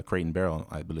CEO of Crate & Barrel,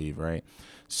 I believe, right?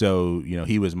 So,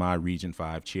 he was my Region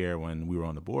 5 chair when we were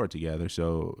on the board together.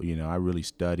 So, I really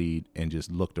studied and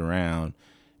just looked around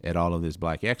at all of this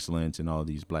black excellence and all of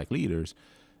these black leaders.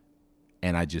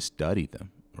 And I just studied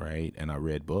them, right? And I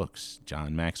read books,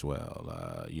 John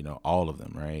Maxwell, all of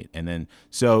them, right? And then,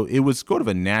 so it was sort of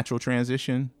a natural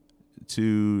transition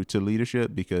to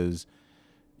leadership, because,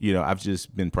 I've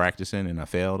just been practicing, and I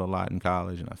failed a lot in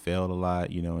college, and I failed a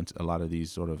lot, in a lot of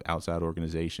these sort of outside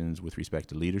organizations with respect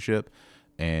to leadership.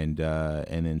 And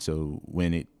then so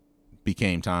when it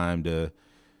became time to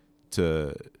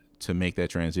make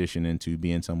that transition into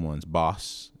being someone's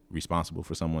boss, responsible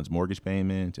for someone's mortgage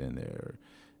payment and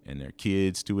and their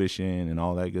kids' tuition and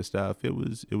all that good stuff. It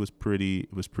was pretty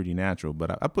natural.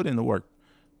 But I put in the work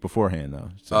beforehand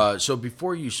though. So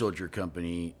before you sold your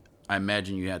company, I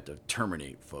imagine you had to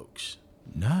terminate folks.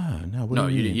 No.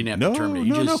 You didn't have to terminate.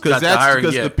 You just because got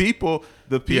because the people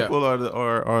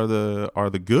are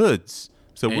the goods.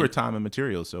 So we're time and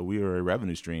material. So we were a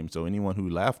revenue stream. So anyone who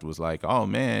left was like, oh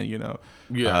man,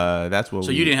 that's what.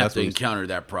 So you didn't have to encounter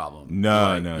that problem.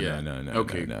 No.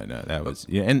 Okay. No. That was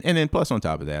and then plus on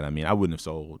top of that, I mean, I wouldn't have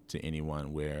sold to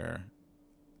anyone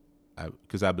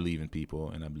because I believe in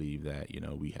people and I believe that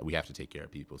we have to take care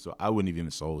of people. So I wouldn't have even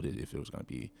sold it if it was going to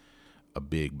be a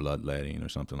big bloodletting or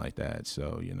something like that.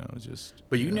 So just.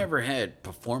 But you never had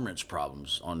performance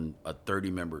problems on a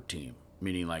 30-member team.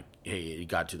 Meaning, like, hey, it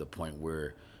got to the point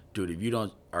where, dude, if you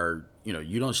don't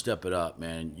step it up,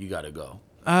 man, you got to go.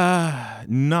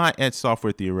 Not at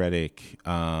Software Theoretic,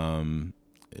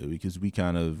 because we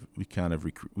kind of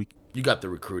recruit. You got the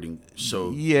recruiting, so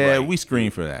yeah, right. We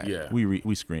screened for that. Yeah, we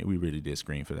really did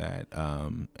screen for that.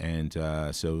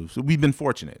 So we've been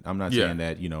fortunate. I'm not saying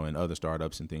that in other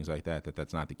startups and things like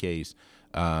that's not the case.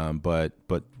 But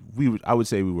I would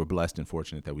say we were blessed and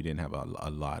fortunate that we didn't have a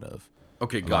lot of.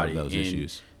 Okay, got it. Those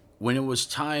issues. When it was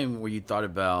time where you thought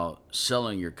about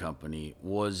selling your company,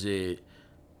 was it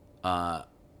kind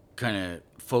of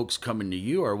folks coming to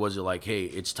you, or was it like, hey,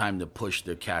 it's time to push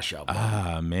the cash out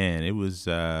button? Man, it was.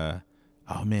 So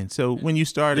when you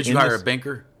started, did you hire a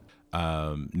banker?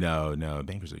 No,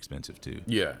 bankers are expensive too.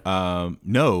 Yeah.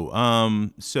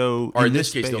 No. So or in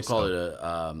this case, they'll call it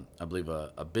I believe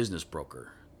a business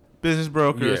broker. Business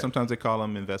broker. Yeah. Sometimes they call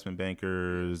them investment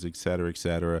bankers, et cetera, et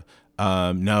cetera.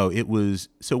 No, it was.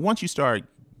 So once you start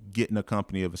getting a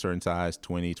company of a certain size,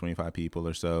 20, 25 people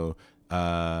or so,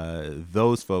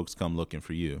 those folks come looking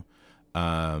for you.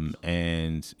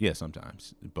 And yeah,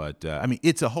 sometimes, but, I mean,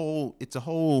 it's a whole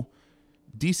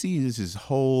DC is this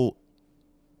whole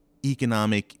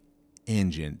economic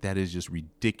engine that is just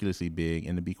ridiculously big.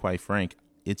 And to be quite frank,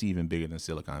 it's even bigger than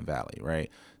Silicon Valley, right?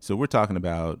 So we're talking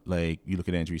about, like, you look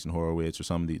at Andreessen Horowitz or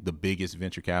some of the biggest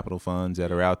venture capital funds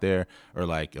that are out there are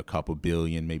like a couple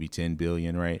billion, maybe 10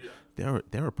 billion, right? Yeah.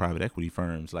 There are private equity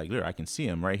firms, like, look, I can see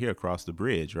them right here across the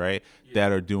bridge, right? Yeah.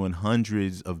 That are doing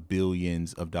hundreds of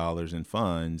billions of dollars in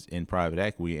funds in private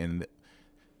equity, and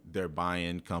they're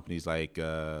buying companies like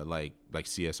CSRA,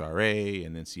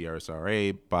 and then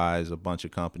CSRA buys a bunch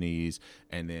of companies,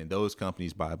 and then those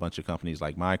companies buy a bunch of companies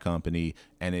like my company,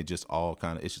 and it just all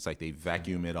it's just like they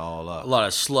vacuum it all up. A lot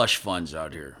of slush funds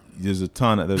out here. There's a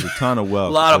ton of wealth.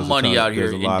 A lot of money out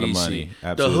here in DC. A lot of money.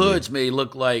 Absolutely. The hoods may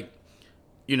look like,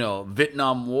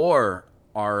 Vietnam War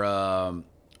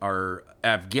or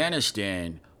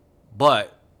Afghanistan,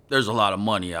 but there's a lot of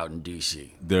money out in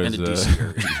D.C. There's in the D.C.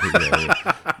 area.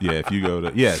 Yeah, if you go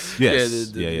to yes,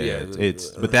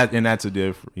 it's but that's a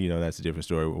different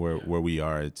story. Where we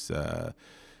are, it's not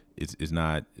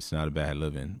a bad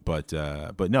living, but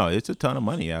no, it's a ton of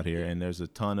money out here, and there's a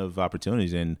ton of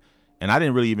opportunities, and I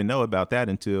didn't really even know about that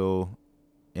until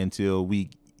we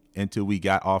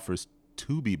got offers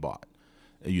to be bought.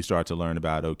 You start to learn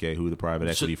about, who the private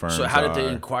equity firms are. So how did the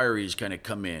inquiries kind of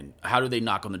come in? How do they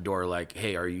knock on the door like,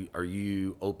 hey, are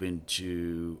you open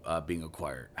to being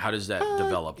acquired? How does that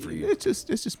develop for you? It's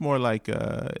just more like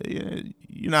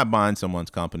you're not buying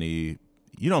someone's company.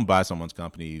 You don't buy someone's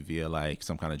company via like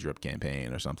some kind of drip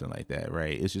campaign or something like that,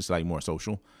 right? It's just like more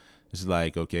social. It's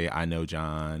like, okay, I know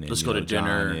John. And, let's go to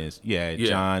dinner.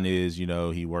 John is,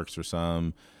 he works for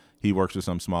some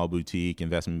small boutique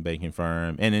investment banking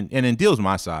firm, and in deals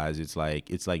my size, it's like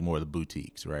more of the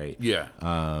boutiques, right? Yeah.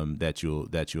 That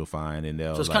you'll find, and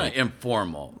they'll. So it's kind of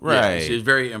informal, right? Yeah, it's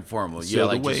very informal. So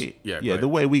the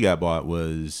way we got bought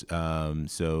was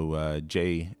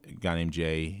Jay, a guy named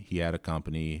Jay, he had a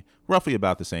company roughly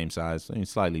about the same size,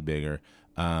 slightly bigger.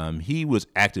 He was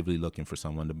actively looking for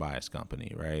someone to buy his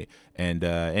company, right?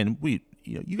 And we.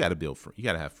 You got to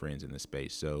have friends in this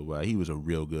space. So he was a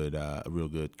real good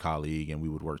colleague, and we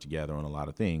would work together on a lot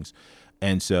of things.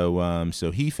 And so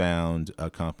he found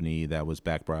a company that was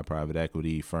backed by a private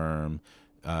equity firm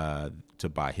to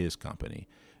buy his company.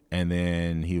 And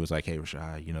then he was like, "Hey,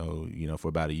 Rashad, for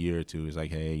about a year or two, he's like,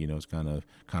 hey, it's kind of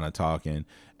talking."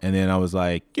 And then I was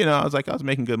like, I was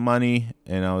making good money,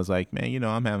 and I was like, man,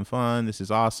 I'm having fun. This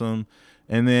is awesome.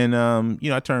 And then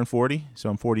I turned 40, so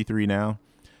I'm 43 now.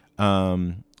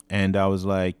 And I was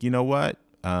like, you know what?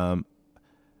 I've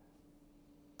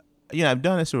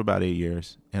done this for about 8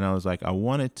 years, and I was like, I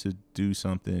wanted to do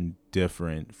something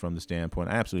different from the standpoint.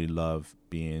 I absolutely love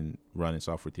running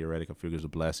Software Theoretic. I figure it's a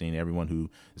blessing. Everyone who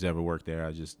has ever worked there,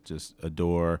 I just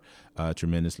adore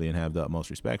tremendously and have the utmost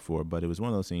respect for. But it was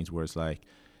one of those things where it's like,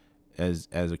 as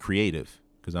a creative,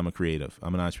 because I'm a creative.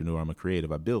 I'm an entrepreneur. I'm a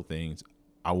creative. I build things.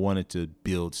 I wanted to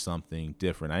build something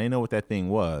different. I didn't know what that thing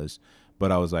was,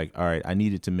 but I was like, all right, I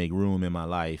needed to make room in my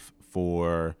life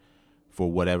for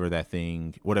whatever that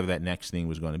next thing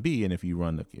was going to be. And if you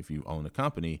own a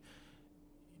company,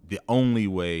 the only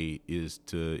way is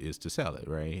to sell it,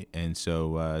 right? And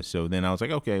so then I was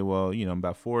like, okay, well, I'm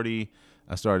about 40.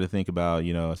 I started to think about,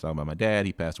 I was talking about my dad.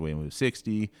 He passed away when he was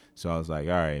 60. So I was like,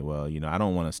 all right, well, I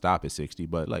don't want to stop at 60,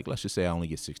 but like, let's just say I only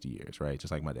get 60 years, right?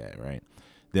 Just like my dad, right?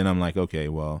 Then I'm like, okay,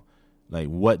 well, like,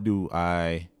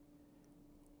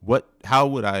 how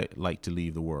would I like to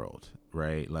leave the world,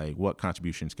 right? Like, what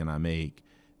contributions can I make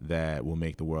that will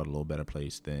make the world a little better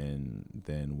place than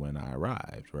when I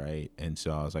arrived, right? And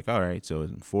so I was like, all right, so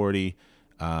I'm 40,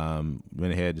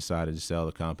 went ahead, decided to sell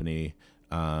the company,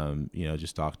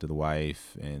 just talked to the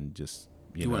wife and just,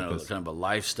 you wanted kind of a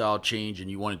lifestyle change and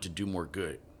you wanted to do more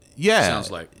good. Yeah. Sounds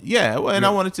like. Yeah. Well, and I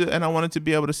wanted to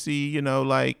be able to see,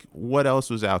 like what else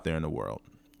was out there in the world.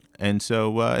 And so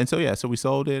we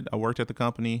sold it. I worked at the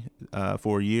company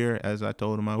for a year, as I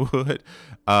told him I would.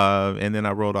 And then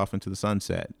I rolled off into the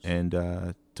sunset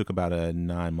and took about a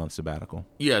 9-month sabbatical.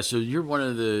 Yeah. So you're one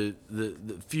of the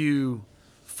few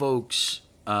folks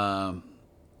that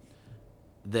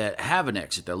have an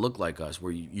exit that look like us,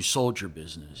 where you sold your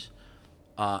business.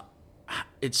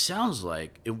 It sounds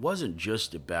like it wasn't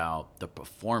just about the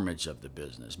performance of the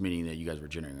business, meaning that you guys were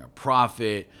generating a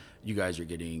profit, you guys are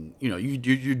getting,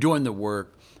 you're doing the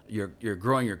work, you're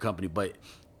growing your company, but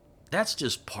that's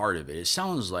just part of it. It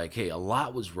sounds like, hey, a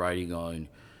lot was riding on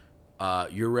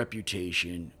your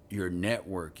reputation, your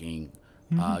networking,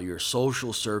 your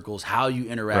social circles, how you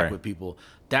interact with people.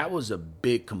 That was a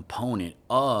big component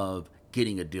of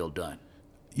getting a deal done.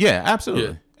 Yeah,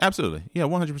 absolutely. Yeah. Absolutely. Yeah,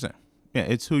 100%. Yeah,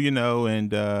 it's who you know,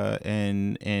 and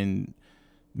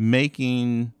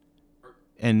making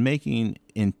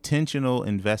intentional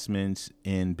investments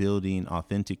in building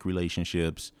authentic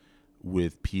relationships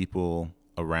with people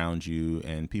around you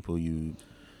and people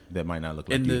that might not look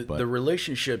like you. And the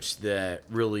relationships that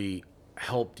really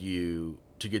helped you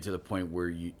to get to the point where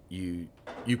you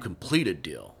complete a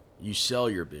deal, you sell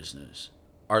your business.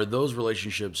 Are those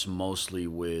relationships mostly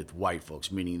with white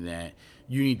folks, meaning that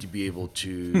you need to be able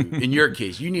to, in your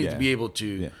case, you need to be able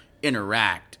to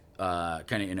interact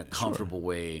kind of in a comfortable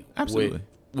way with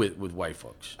white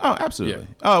folks? Oh, absolutely.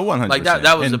 Yeah. Oh, 100%. Like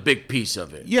that was a big piece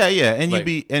of it. Yeah, yeah. And like,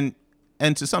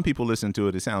 and to some people listen to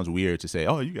it, it sounds weird to say,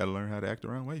 oh, you got to learn how to act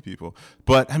around white people.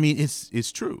 But I mean,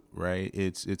 it's true, right?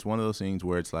 It's one of those things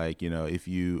where it's like, if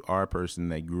you are a person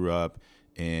that grew up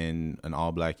in an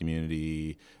all-black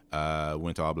community,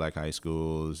 went to all-black high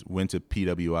schools, went to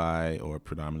PWI or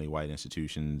predominantly white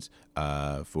institutions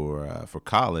for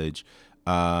college,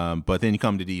 but then you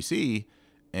come to DC,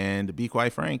 and to be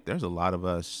quite frank, there's a lot of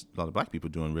black people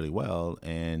doing really well,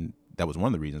 and that was one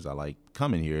of the reasons I like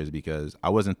coming here, is because I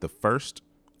wasn't the first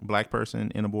black person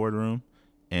in a boardroom,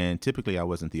 and typically I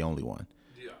wasn't the only one,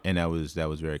 and that was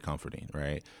very comforting,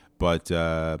 right? But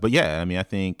yeah, I mean, I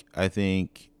think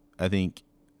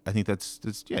that's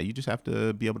you just have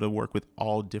to be able to work with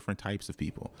all different types of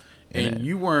people. And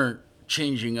you weren't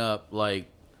changing up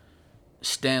like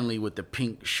Stanley with the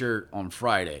pink shirt on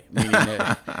Friday, meaning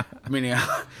when you're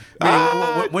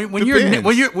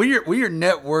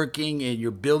networking and you're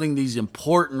building these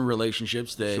important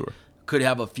relationships that could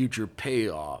have a future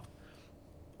payoff.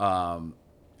 Are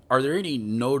there any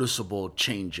noticeable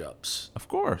change-ups? Of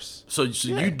course. So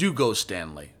you do go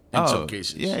Stanley. In some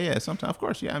cases. Yeah. Sometimes, of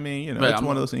course. Yeah, I mean, it's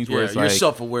one of those things where it's you're like,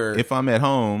 self-aware. If I'm at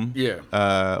home,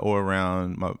 or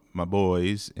around my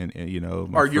boys and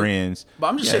my friends. But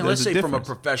I'm just saying, let's say from a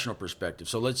professional perspective.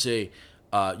 So let's say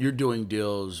you're doing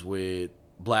deals with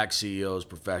black CEOs,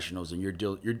 professionals, and you're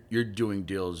doing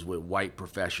deals with white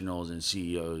professionals and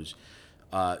CEOs.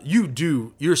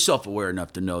 You're self-aware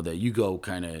enough to know that you go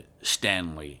kind of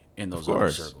Stanley in those other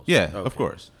circles. Yeah, okay.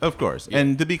 Of course. Yeah.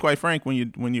 And to be quite frank, when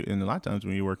you and a lot of times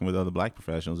when you're working with other black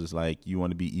professionals, it's like you want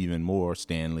to be even more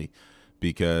Stanley,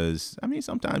 because I mean,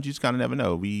 sometimes you just kind of never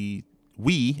know. We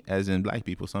as in black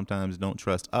people sometimes don't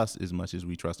trust us as much as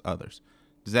we trust others.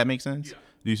 Does that make sense? Yeah.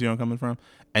 Do you see where I'm coming from?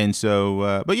 And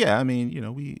so, but yeah, I mean,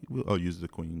 I'll use the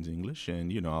Queen's English,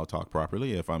 and I'll talk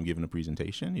properly if I'm giving a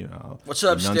presentation. What's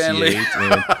up, Stanley?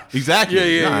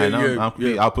 Exactly. Yeah.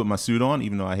 I'll put my suit on,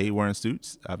 even though I hate wearing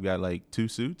suits. I've got like 2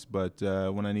 suits, but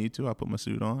when I need to, I'll put my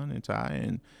suit on and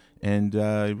tie, and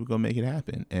we're gonna make it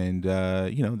happen. And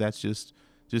that's just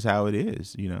how it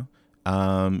is.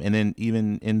 And then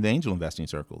even in the angel investing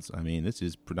circles, I mean, this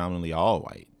is predominantly all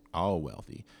white, all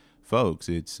wealthy folks.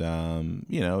 It's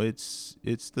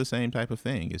it's the same type of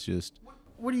thing. It's just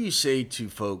What do you say to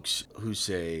folks who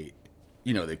say,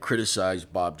 they criticize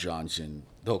Bob Johnson?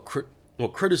 They'll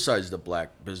criticize the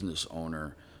black business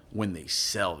owner when they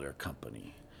sell their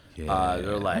company. Yeah,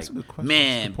 they're like,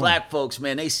 man, black folks,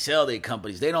 man, they sell their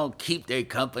companies. They don't keep their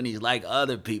companies like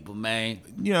other people, man.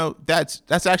 That's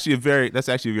actually a very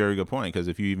good point, because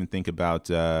if you even think about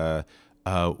Shea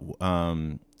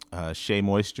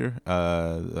Moisture,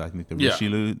 I think the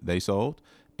Richelieu they sold.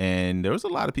 And there was a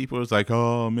lot of people who was like,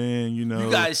 oh, man, you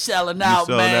guys selling out,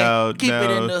 man. Keep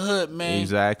it in the hood, man.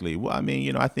 Exactly. Well, I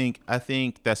mean, I think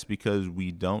that's because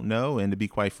we don't know. And to be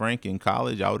quite frank, in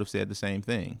college, I would have said the same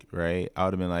thing, right? I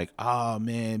would have been like, oh,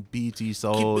 man, BT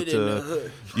sold to,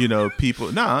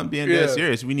 people. No, I'm being dead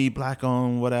serious. We need black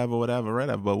owned,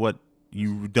 whatever. But what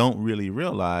you don't really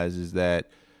realize is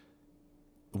that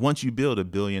once you build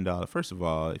 $1 billion, first of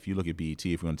all, if you look at BET,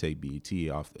 if we're going to take BET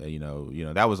off,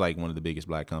 that was like one of the biggest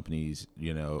black companies,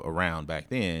 around back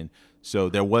then. So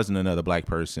there wasn't another black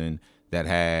person that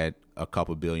had a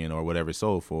couple billion or whatever it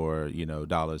sold for,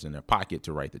 dollars in their pocket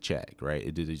to write the check, right?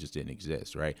 It just didn't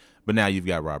exist, right? But now you've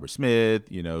got Robert Smith,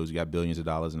 who's got billions of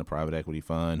dollars in a private equity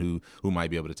fund who might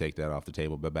be able to take that off the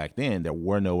table. But back then, there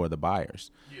were no other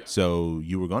buyers. Yeah. So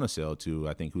you were going to sell to,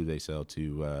 I think who they sell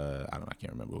to, I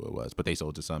can't remember who it was, but they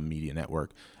sold to some media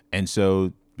network. And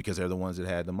so, because they're the ones that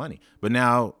had the money. But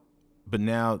now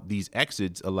these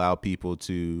exits allow people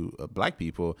to black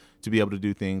people to be able to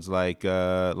do things like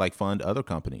fund other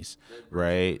companies,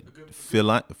 right?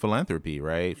 Philanthropy,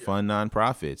 right? Yeah. Fund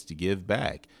nonprofits, to give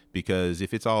back. Because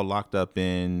if it's all locked up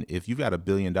if you've got $1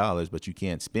 billion but you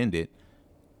can't spend it,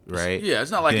 right? Yeah,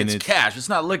 it's not like it's cash. It's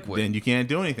not liquid. Then you can't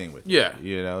do anything with it.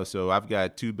 Yeah. So I've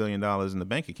got $2 billion in the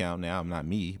bank account now. I'm not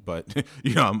me, but,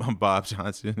 I'm Bob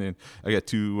Johnson, and I got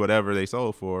whatever they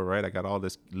sold for, right? I got all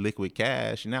this liquid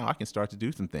cash. Now I can start to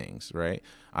do some things, right?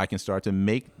 I can start to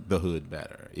make the hood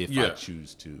better if I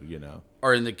choose to,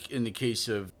 Or in the case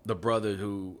of the brother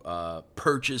who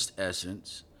purchased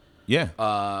Essence. Yeah.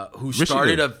 Who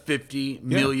started a $50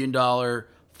 million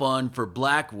fund for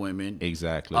black women.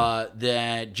 Exactly.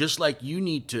 That just like you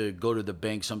need to go to the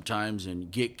bank sometimes and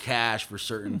get cash for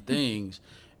certain things,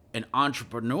 an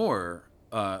entrepreneur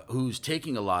who's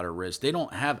taking a lot of risk, they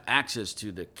don't have access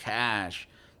to the cash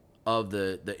of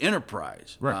the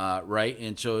enterprise. Right. Right.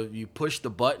 And so if you push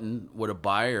the button with a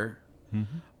buyer,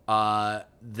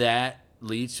 that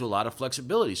leads to a lot of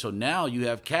flexibility. So now you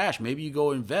have cash. Maybe you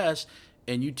go invest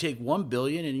and you take $1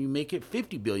 billion and you make it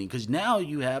 $50 billion, because now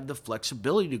you have the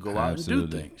flexibility to go out and do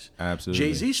things. Absolutely.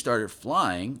 Jay-Z started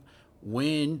flying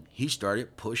when he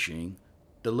started pushing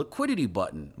the liquidity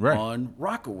button on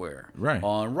Rocawear,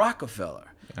 on Rockefeller.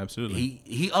 Absolutely.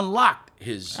 He unlocked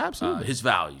his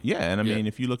value. Yeah, and I mean,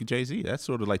 if you look at Jay-Z, that's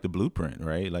sort of like the blueprint,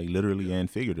 right? Like literally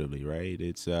and figuratively, right?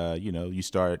 It's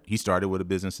he started with a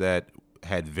business that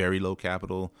had very low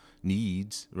capital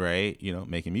needs, right?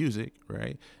 Making music,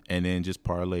 right? And then just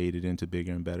parlayed it into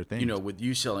bigger and better things. With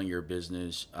you selling your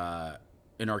business,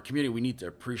 in our community, we need to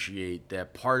appreciate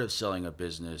that part of selling a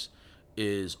business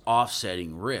is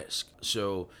offsetting risk.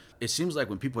 So it seems like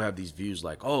when people have these views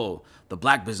like, oh, the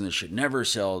black business should never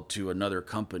sell to another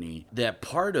company, that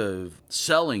part of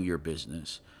selling your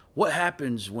business, what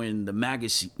happens when the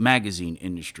magazine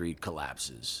industry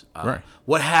collapses?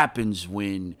 What happens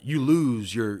when you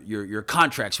lose your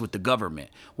contracts with the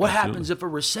government? What happens if a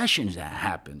recession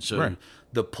happens? So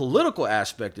the political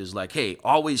aspect is like, hey,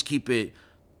 always keep it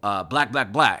black.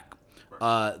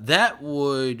 That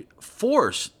would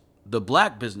force the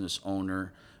black business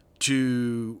owner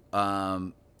to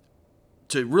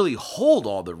really hold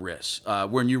all the risks.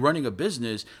 When you're running a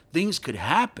business, things could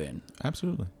happen.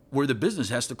 Absolutely. Where the business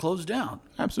has to close down.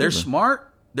 Absolutely. They're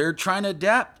smart. They're trying to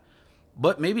adapt.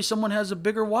 But maybe someone has a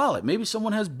bigger wallet. Maybe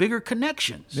someone has bigger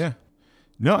connections. Yeah.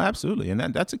 No, absolutely. And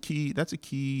that's a key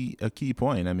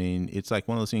point. I mean, it's like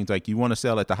one of those things, like you want to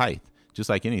sell at the height, just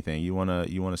like anything. You want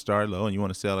to start low and you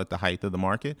want to sell at the height of the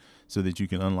market so that you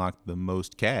can unlock the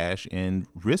most cash. And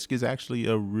risk is actually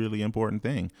a really important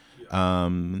thing.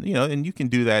 And you can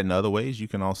do that in other ways. You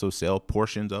can also sell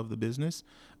portions of the business.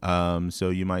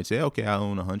 So you might say, okay, I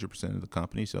own 100% of the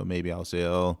company, so maybe I'll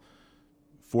sell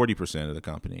 40% of the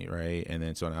company, right? And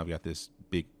then so now I've got this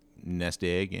big nest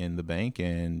egg in the bank,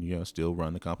 and still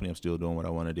run the company. I'm still doing what I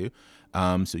want to do.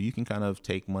 So you can kind of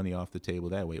take money off the table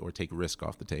that way, or take risk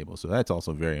off the table. So that's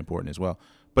also very important as well.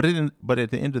 But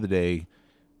at the end of the day,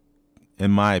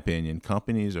 in my opinion,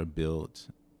 companies are built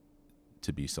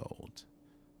to be sold,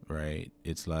 right?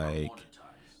 It's like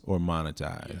or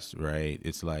monetized, right?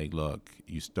 It's like, look,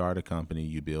 you start a company,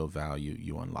 you build value,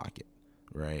 you unlock it,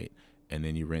 right? And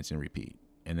then you rinse and repeat.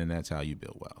 And then that's how you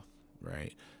build wealth,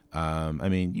 right? I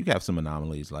mean, you have some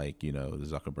anomalies like, the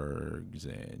Zuckerbergs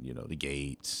and, the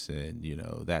Gates and,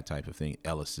 that type of thing.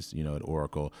 Ellis, at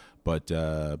Oracle. But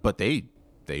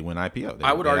they went IPO.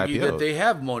 I would argue that they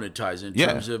have monetized in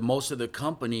terms of most of the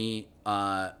company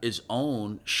is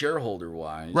owned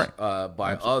shareholder-wise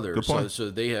by others. So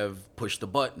they have pushed the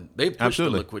button. They've pushed the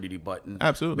liquidity button.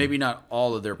 Absolutely. Maybe not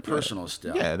all of their personal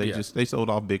stuff. Yeah, they sold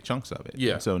off big chunks of it.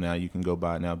 Yeah. And so now you can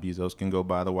Bezos can go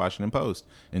buy the Washington Post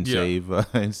and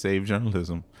save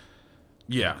journalism.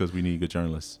 Yeah. Because we need good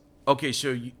journalists. Okay,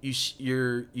 so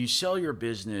you sell your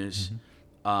business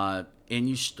and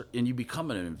you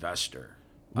become an investor.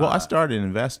 Well, I started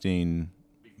investing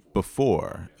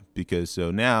before because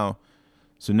now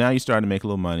you start to make a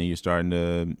little money. You're starting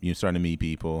to meet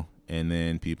people, and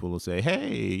then people will say,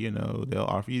 hey, they'll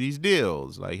offer you these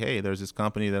deals. Like, hey, there's this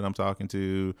company that I'm talking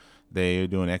to. They're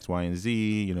doing X, Y, and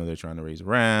Z. They're trying to raise a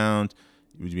round.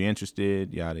 Would you be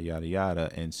interested? Yada, yada, yada.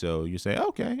 And so you say,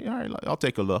 okay, all right, I'll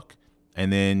take a look.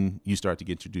 And then you start to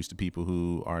get introduced to people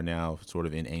who are now sort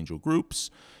of in angel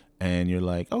groups. And you're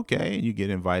like, okay, and you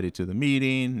get invited to the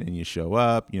meeting and you show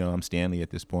up. I'm Stanley at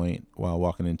this point while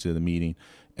walking into the meeting.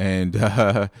 And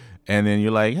then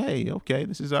you're like, hey, okay,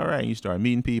 this is all right. And you start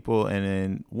meeting people. And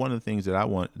then one of the things that I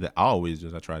always do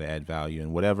is I try to add value.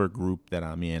 In whatever group that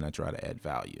I'm in, I try to add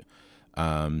value.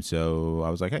 So I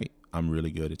was like, hey, I'm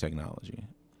really good at technology.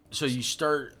 So you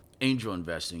start angel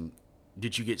investing.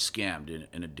 Did you get scammed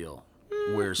in a deal?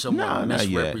 Where someone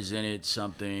misrepresented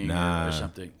something or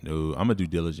something? No, I'm a due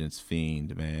diligence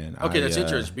fiend, man. Okay, that's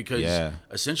interesting because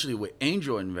essentially with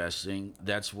angel investing,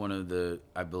 that's one of the,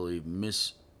 I believe,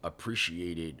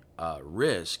 misappreciated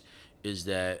risk is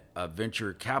that a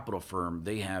venture capital firm,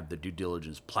 they have the due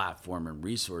diligence platform and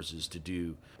resources to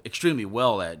do extremely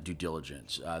well at due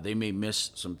diligence. They may miss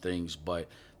some things, but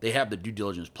they have the due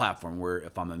diligence platform where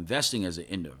if I'm investing as an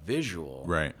individual,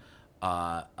 right.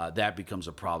 That becomes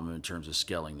a problem in terms of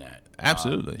scaling that.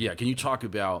 Absolutely. Can you talk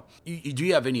about, do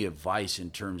you have any advice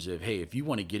in terms of, hey, if you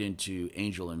want to get into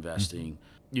angel investing,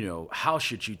 how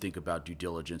should you think about due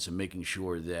diligence and making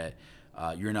sure that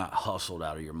you're not hustled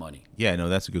out of your money? Yeah, no,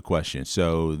 that's a good question.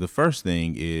 So the first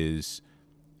thing is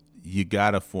you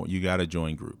gotta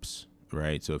join groups,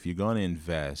 right? So if you're going to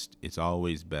invest, it's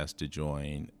always best to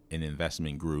join an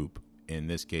investment group. In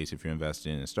this case, if you're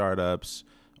investing in startups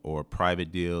or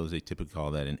private deals, they typically call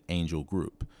that an angel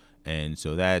group. And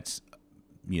so that's,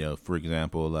 for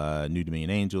example, New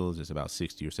Dominion Angels, it's about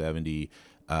 60 or 70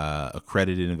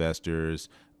 accredited investors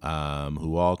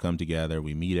who all come together.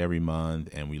 We meet every month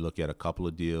and we look at a couple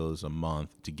of deals a month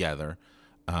together.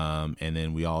 And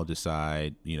then we all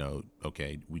decide,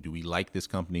 okay, do we like this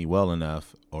company well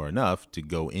enough or enough to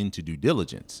go into due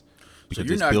diligence? So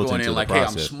you're not going in like, hey,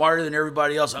 I'm smarter than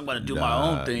everybody else. I'm going to do my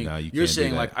own thing. You're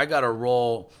saying like, I got to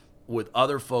roll with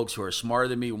other folks who are smarter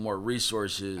than me with more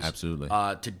resources. Absolutely.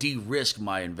 To de-risk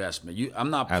my investment. I'm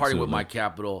not parting with my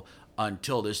capital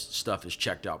until this stuff is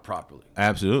checked out properly.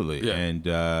 Absolutely.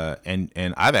 Yeah.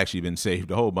 And I've actually been saved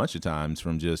a whole bunch of times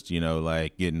from just,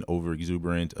 like getting over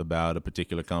exuberant about a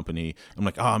particular company. I'm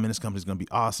like, oh man, this company's going to be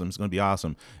awesome. It's going to be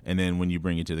awesome. And then when you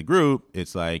bring it to the group,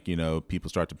 it's like, people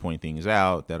start to point things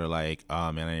out that are like,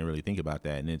 oh man, I didn't really think about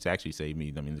that. And it's actually saved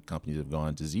me. I mean, the companies have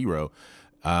gone to zero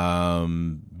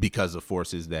because of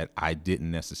forces that I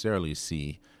didn't necessarily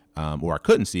see. Or I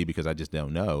couldn't see because I just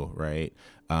don't know, right?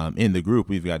 In the group,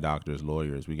 we've got doctors,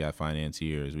 lawyers, we got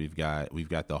financiers, we've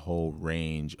got the whole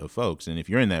range of folks. And if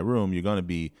you're in that room, you're gonna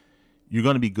be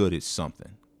good at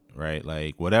something, right?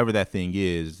 Like whatever that thing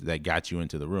is that got you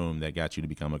into the room, that got you to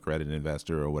become a accredited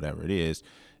investor or whatever it is,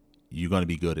 you're gonna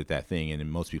be good at that thing. And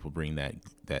then most people bring that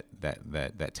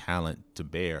talent to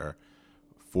bear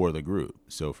for the group.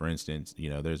 So for instance,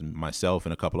 there's myself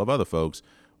and a couple of other folks.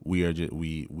 We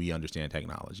understand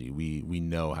technology. We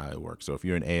know how it works. So if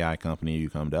you're an AI company, you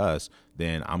come to us,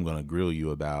 then I'm going to grill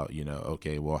you about,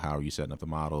 okay, well, how are you setting up the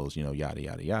models, yada,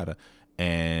 yada, yada.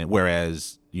 And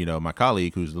whereas, my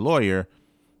colleague who's the lawyer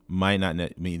might not,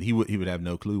 he would have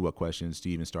no clue what questions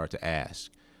to even start to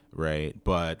ask. Right.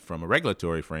 But from a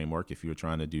regulatory framework, if you're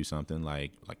trying to do something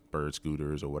like bird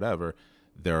scooters or whatever,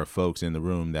 there are folks in the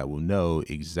room that will know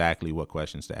exactly what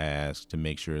questions to ask to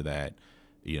make sure that,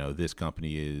 this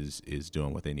company is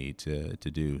doing what they need to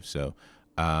do. So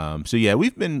yeah,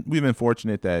 we've been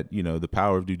fortunate that, the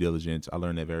power of due diligence, I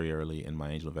learned that very early in my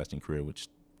angel investing career, which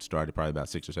started probably about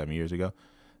 6 or 7 years ago,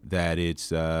 that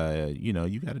it's,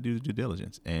 you got to do the due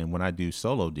diligence. And when I do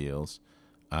solo deals,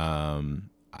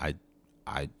 I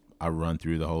run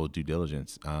through the whole due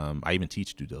diligence. I even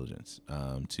teach due diligence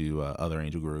to other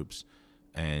angel groups.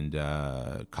 and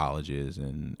colleges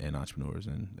and entrepreneurs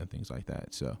and things like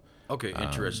that. So okay,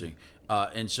 interesting.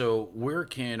 And so where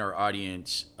can our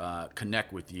audience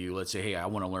connect with you? Let's say, hey, I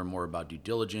want to learn more about due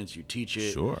diligence. You teach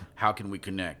it. Sure. How can we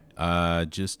connect?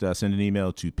 Just send an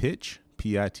email to pitch,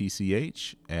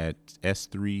 PITCH, at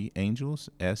S3 Angels,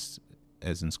 S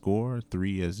as in score,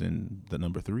 3 as in the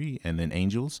number 3, and then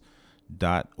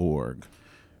angels.org.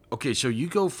 Okay, so you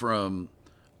go from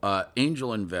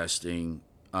angel investing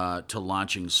to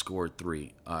launching Score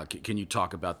 3. Can you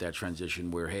talk about that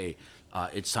transition where, hey,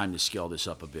 it's time to scale this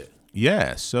up a bit?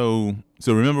 Yeah. So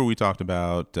remember we talked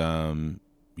about, I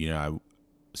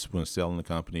was selling the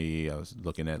company. I was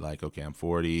looking at like, okay, I'm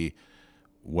 40.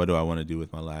 What do I want to do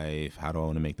with my life? How do I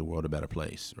want to make the world a better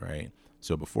place? Right.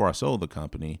 So before I sold the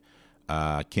company,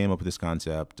 I came up with this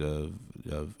concept of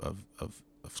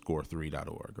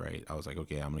score3.org. Right. I was like,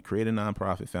 okay, I'm going to create a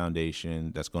nonprofit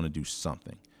foundation that's going to do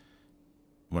something.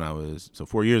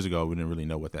 4 years ago, we didn't really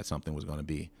know what that something was going to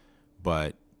be,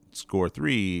 but Score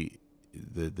 3,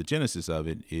 the genesis of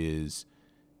it is,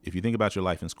 if you think about your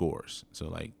life in scores, so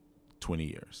like 20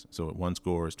 years. So one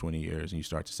score is 20 years, and you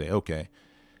start to say, okay,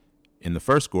 in the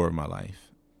first score of my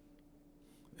life,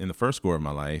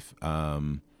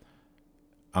 I'm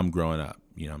growing up.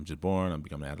 I'm just born. I'm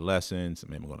becoming an adolescent.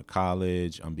 I'm going to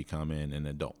college. I'm becoming an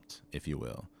adult, if you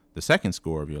will. The second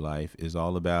score of your life is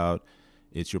all about,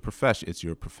 it's your profession. It's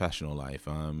your professional life.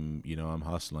 I'm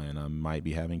hustling. I might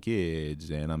be having kids,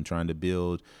 and I'm trying to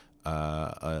build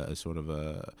I'm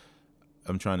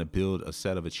trying to build a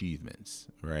set of achievements,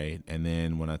 right? And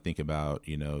then when I think about,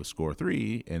 Score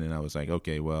 3, and then I was like,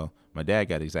 okay, well, my dad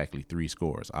got exactly 3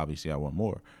 scores. Obviously, I want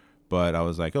more, but I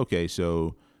was like, okay,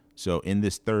 so in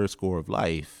this third score of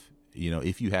life,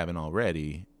 if you haven't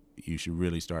already, you should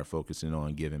really start focusing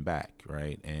on giving back,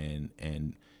 right? And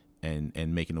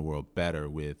making the world better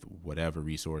with whatever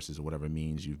resources or whatever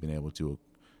means you've been able to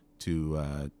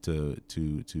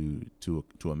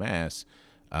amass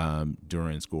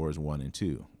during scores 1 and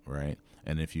 2, right?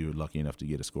 And if you're lucky enough to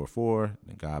get a score 4,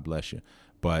 then God bless you.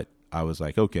 But I was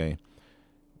like, okay,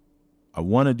 I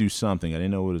want to do something. I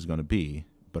didn't know what it was going to be,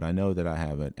 but I know that I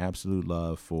have an absolute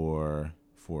love for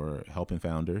helping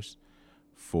founders.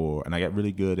 And I got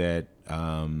really good at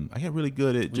When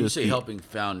you say helping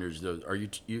founders, though,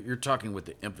 you're talking with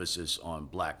the emphasis on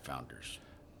Black founders?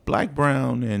 Black,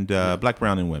 brown, and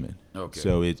women. Okay.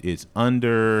 So it's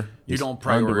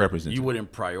underrepresented. You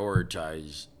wouldn't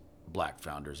prioritize Black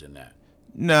founders in that.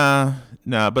 Nah.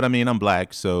 But I mean, I'm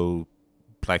Black, so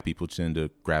Black people tend to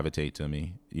gravitate to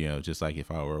me. Just like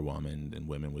if I were a woman, then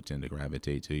women would tend to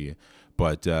gravitate to you.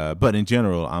 But in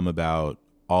general, I'm about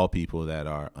all people that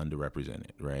are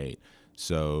underrepresented, right?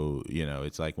 So,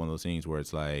 it's like one of those things where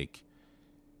it's like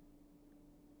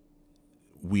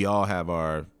we all have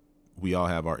our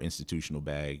institutional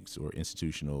bags or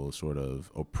institutional sort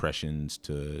of oppressions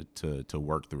to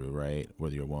work through, right?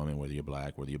 Whether you're a woman, whether you're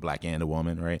Black and a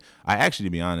woman, right? To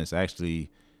be honest,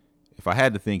 if I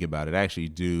had to think about it, I actually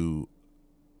do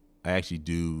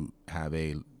have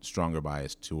a stronger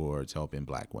bias towards helping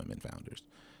Black women founders.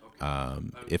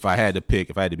 If I had to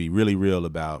be really real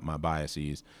about my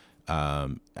biases,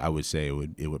 I would say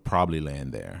it would probably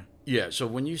land there. Yeah. So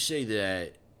when you say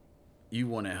that you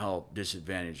want to help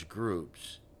disadvantaged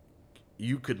groups,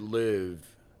 you could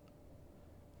live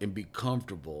and be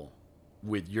comfortable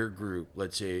with your group.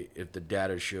 Let's say if the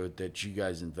data showed that you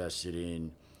guys invested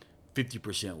in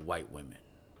 50% white women,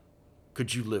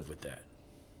 could you live with that?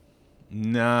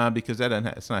 Nah, because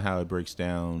that's not how it breaks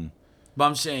down. But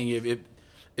I'm saying if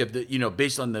the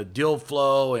based on the deal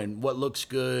flow and what looks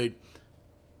good,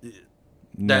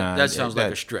 that sounds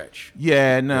like a stretch.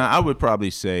 Yeah, I would probably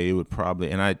say it would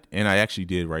probably, and I actually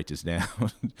did write this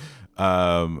down,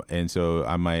 and so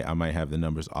I might have the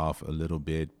numbers off a little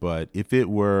bit, but if it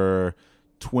were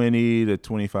 20 to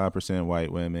 25%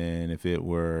 white women, if it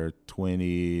were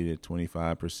 20 to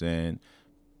 25%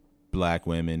 Black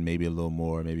women, maybe a little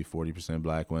more, maybe 40%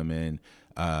 Black women,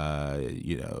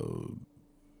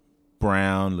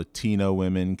 brown, Latino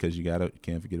women, because you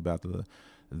can't forget about the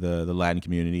Latin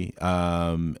community.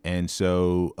 And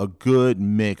so a good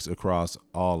mix across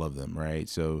all of them, right?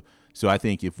 So I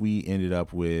think if we ended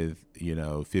up with,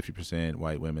 50%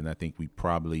 white women, I think we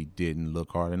probably didn't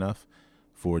look hard enough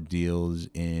for deals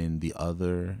in the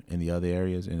other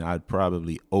areas, and I'd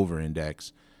probably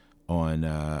over-index on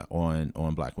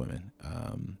Black women.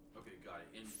 Okay, got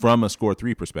it. From a Score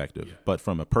 3 perspective, yeah. But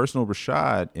from a personal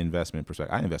Rashad investment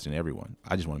perspective, I invest in everyone.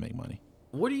 I just want to make money.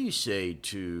 What do you say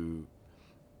to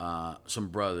some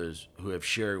brothers who have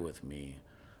shared with me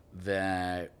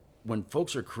that when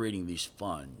folks are creating these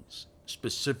funds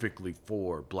specifically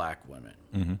for Black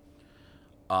women,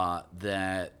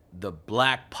 that the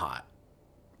black pot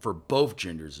for both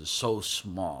genders is so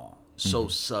small, so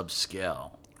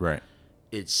subscale. Right.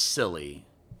 It's silly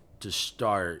to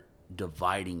start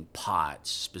dividing pots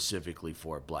specifically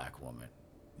for a black woman.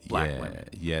 Women.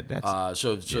 Yeah, that's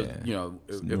you know,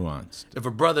 it's nuanced. If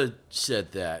a brother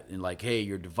said that and like, hey,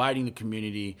 you're dividing the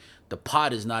community, the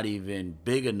pot is not even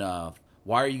big enough.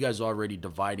 Why are you guys already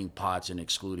dividing pots and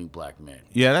excluding black men?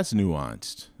 Yeah, that's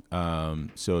nuanced.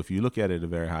 So if you look at it at a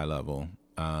very high level,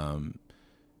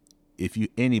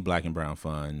 any black and brown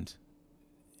fund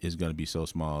is going to be so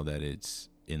small that it's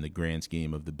in the grand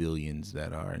scheme of the billions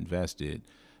that are invested,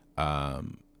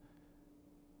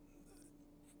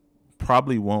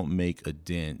 probably won't make a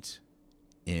dent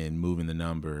in moving the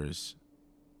numbers,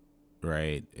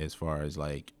 right? As far as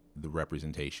like the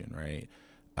representation, right?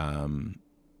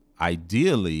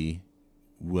 Ideally,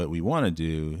 what we want to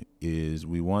do is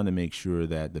we want to make sure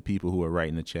that the people who are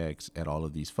writing the checks at all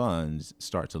of these funds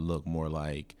start to look more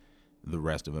like the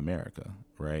rest of America,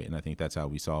 right? And I think that's how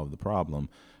we solve the problem.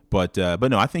 But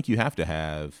no, I think you have to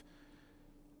have.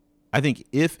 I think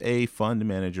if a fund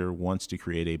manager wants to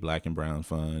create a black and brown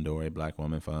fund or a black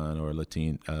woman fund or a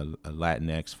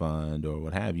Latinx fund or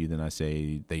what have you, then I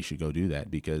say they should go do that,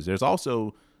 because there's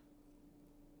also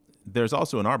an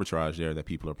arbitrage there that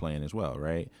people are playing as well,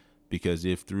 right? Because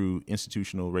if through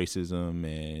institutional racism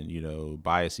and, you know,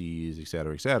 biases, et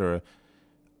cetera,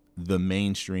 the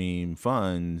mainstream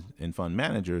funds and fund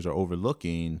managers are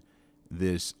overlooking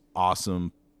this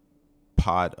awesome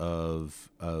pot of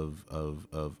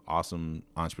awesome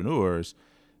entrepreneurs,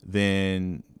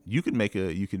 then you could make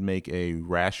a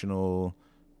rational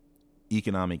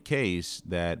economic case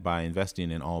that by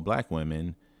investing in all black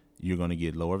women, you're going to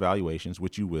get lower valuations,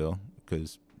 which you will,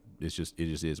 because it just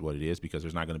is what it is, because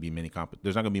there's not going to be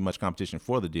much competition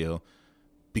for the deal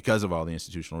because of all the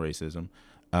institutional racism.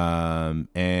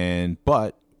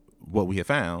 But what we have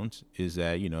found is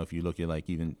that, you know, if you look at like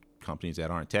even companies that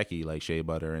aren't techie, like Shea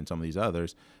Butter and some of these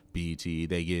others, BET,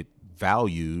 they get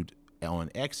valued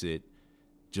on exit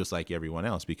just like everyone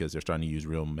else, because they're starting to use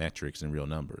real metrics and real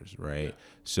numbers, right? Yeah.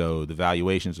 So the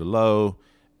valuations are low,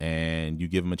 and you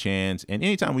give them a chance. And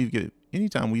anytime we've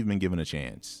been given a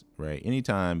chance, right?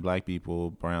 Anytime black people,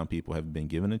 brown people have been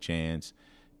given a chance,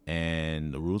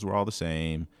 and the rules were all the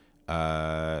same,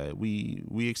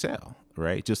 we excel,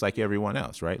 right? Just like everyone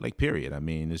else, right? Like, period. I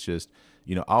mean, it's just,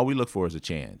 you know, all we look for is a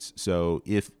chance. So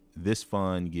if this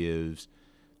fund gives,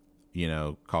 you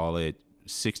know, call it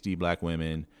 60 black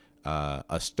women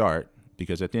a start,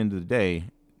 because at the end of the day,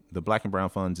 the black and brown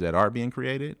funds that are being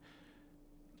created,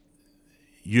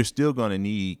 you're still going to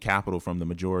need capital from the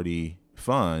majority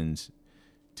funds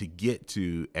to get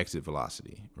to exit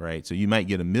velocity, right? So you might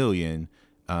get $1 million.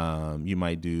 You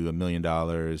might do $1 million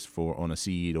on a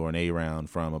seed or an A round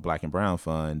from a black and brown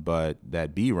fund, but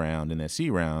that B round and that C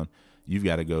round, you've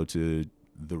got to go to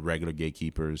the regular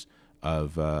gatekeepers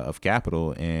of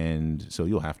capital, and so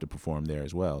you'll have to perform there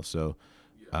as well. So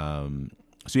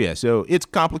it's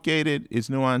complicated, it's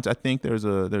nuanced. I think there's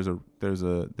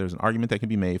an argument that can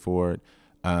be made for it,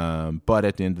 but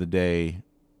at the end of the day,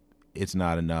 it's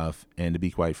not enough. And to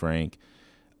be quite frank,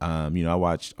 you know, I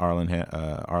watched Arlen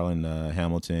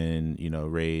Hamilton, you know,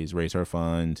 raise her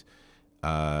fund,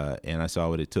 and I saw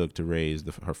what it took to raise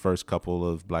her first couple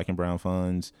of black and brown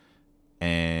funds,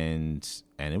 and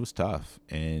it was tough.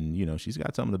 And you know, she's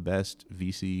got some of the best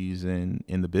VCs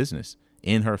in the business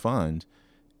in her fund,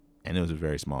 and it was a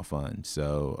very small fund.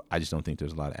 So I just don't think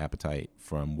there's a lot of appetite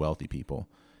from wealthy people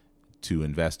to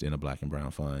invest in a black and brown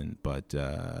fund. But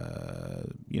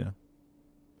you know,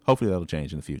 hopefully that'll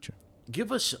change in the future.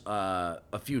 Give us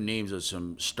a few names of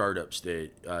some startups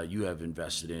that you have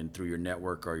invested in through your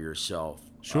network or yourself.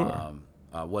 Sure.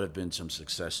 What have been some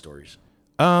success stories?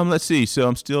 Let's see. So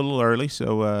I'm still a little early.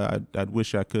 So I'd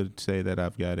wish I could say that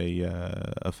I've got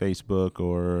a Facebook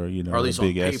or, you know, or at least a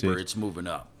big on paper, asset. it's moving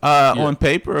up. On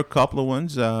paper, a couple of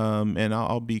ones. And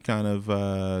I'll be kind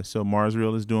of so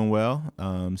Marsreal is doing well.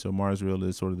 So Marsreal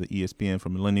is sort of the ESPN for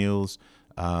millennials.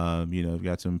 You know, we've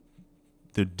got some.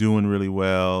 They're doing really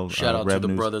well. Shout out to the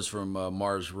brothers from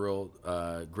Marsreal.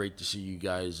 Great to see you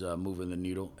guys moving the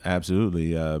needle.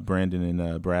 Absolutely. Brandon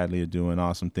and Bradley are doing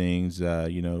awesome things.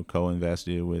 You know,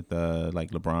 co-invested with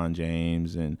like LeBron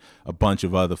James and a bunch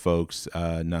of other folks.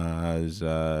 Nas.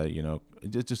 You know,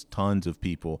 just tons of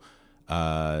people.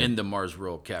 In the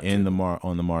Marsreal cap table.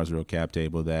 On the Marsreal cap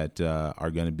table that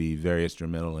are going to be very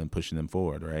instrumental in pushing them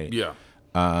forward. Right. Yeah.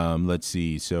 Let's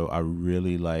see. So I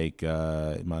really like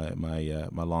my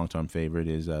long-term favorite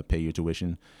is Pay Your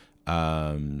Tuition.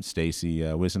 Stacy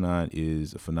Wisnot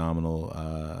is a phenomenal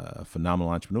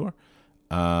entrepreneur.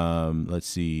 Let's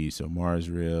see. So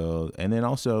Marsreal, and then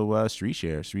also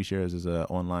StreetShares. StreetShares is an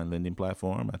online lending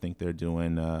platform. I think they're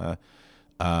doing.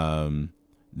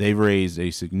 They've raised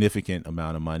a significant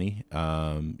amount of money.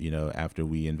 After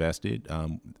we invested,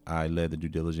 I led the due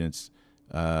diligence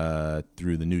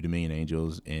through the New Dominion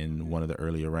Angels in one of the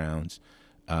earlier rounds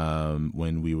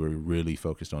when we were really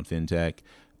focused on fintech.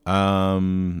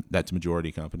 That's a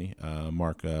majority company.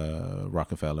 Mark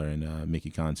Rockefeller and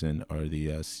Mickey Conson are the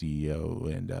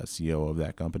CEO and CEO of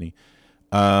that company.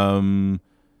 Let's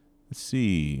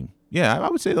see. Yeah, I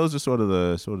would say those are sort of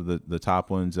the top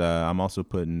ones. I've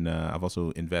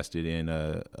also invested in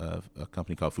a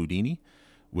company called Foodini,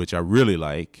 which I really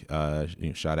like.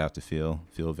 Shout out to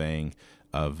Phil Vang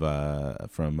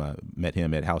met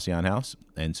him at Halcyon House.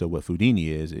 And so what Foodini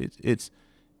is, it's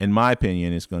in my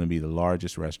opinion, it's going to be the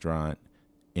largest restaurant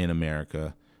in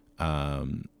America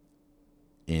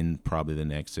in probably the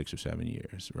next 6 or 7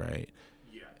 years, right?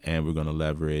 Yeah. And we're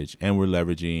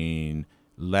leveraging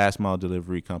last mile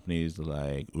delivery companies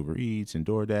like Uber Eats and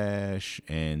DoorDash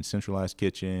and centralized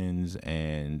kitchens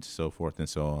and so forth and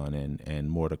so on, and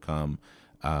more to come.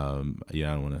 I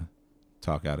don't want to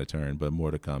talk out of turn, but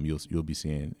more to come. You'll be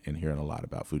seeing and hearing a lot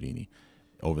about Foodini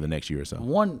over the next year or so.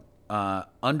 One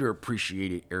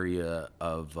underappreciated area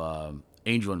of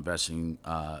angel investing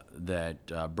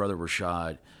that Brother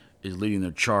Rashad is leading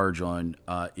the charge on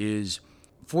is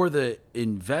for the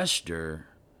investor,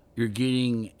 you're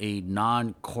getting a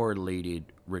non-correlated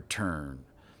return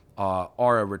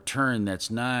or a return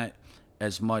that's not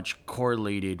as much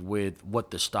correlated with what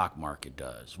the stock market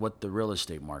does, what the real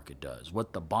estate market does,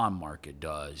 what the bond market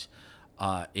does.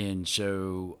 And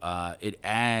so it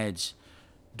adds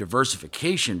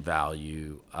diversification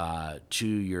value to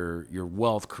your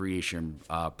wealth creation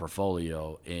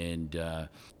portfolio. And, to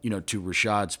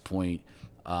Rashad's point,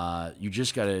 you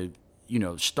just got to,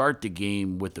 start the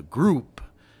game with a group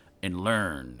and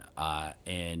learn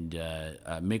and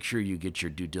make sure you get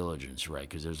your due diligence right,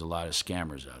 because there's a lot of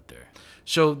scammers out there.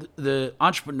 So the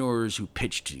entrepreneurs who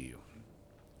pitch to you,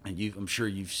 and I'm sure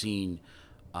you've seen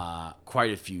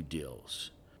quite a few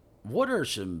deals. What are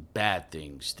some bad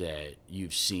things that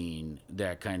you've seen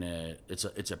that kind of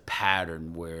it's a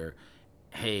pattern where,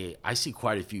 hey, I see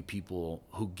quite a few people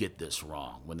who get this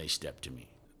wrong when they step to me?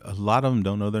 A lot of them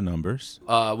don't know their numbers.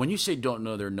 When you say don't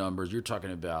know their numbers, you're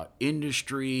talking about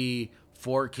industry,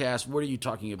 forecast. What are you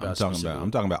talking about? I'm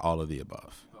talking about all of the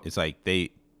above. Okay. It's like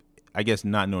I guess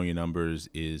not knowing your numbers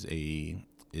is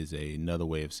another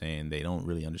way of saying they don't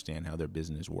really understand how their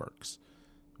business works,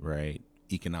 right?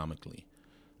 Economically.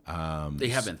 They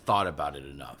haven't thought about it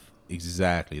enough.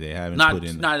 Exactly. They haven't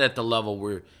not at the level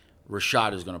where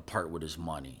Rashad is going to part with his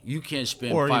money. You can't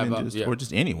spend or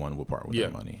just anyone will part with their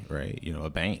money, right? A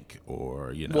bank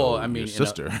or your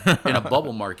sister. In a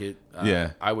bubble market,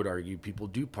 I would argue people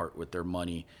do part with their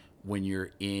money when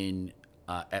you're in,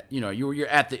 you're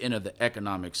at the end of the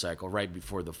economic cycle, right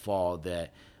before the fall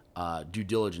that due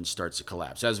diligence starts to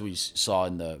collapse, as we saw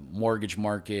in the mortgage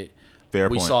market.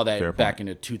 We saw that back in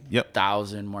the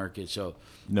 2000 market. So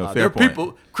fair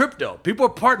point. People are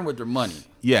parting with their money.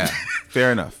 Yeah,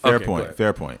 fair enough. Fair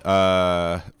point.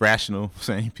 Rational,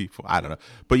 same people. I don't know,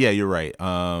 but yeah, you're right.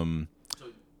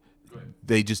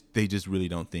 They just really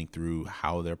don't think through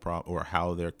how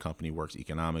how their company works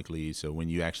economically. So when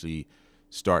you actually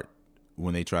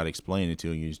when they try to explain it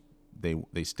to you,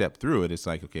 they step through it. It's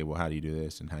like, okay, well, how do you do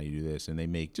this and how do you do this? And they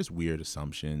make just weird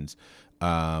assumptions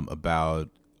about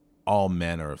all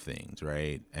manner of things,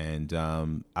 right? And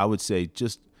I would say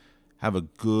just have a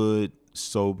good,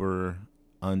 sober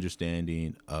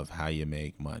understanding of how you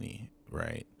make money,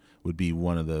 right? Would be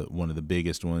one of the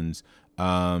biggest ones.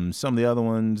 Some of the other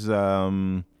ones,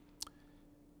 all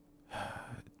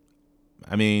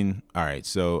right.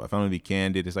 So if I'm gonna be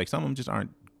candid, it's like some of them just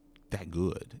aren't that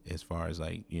good as far as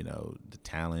like the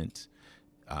talent.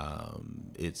 I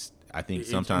think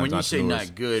sometimes when you say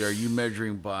not good, are you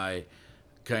measuring by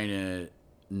kind of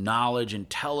knowledge,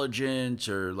 intelligence,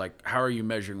 or like how are you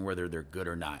measuring whether they're good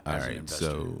or not as an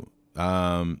investor?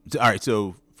 All right.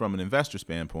 So from an investor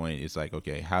standpoint, it's like,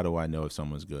 okay, how do I know if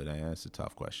someone's good? That's a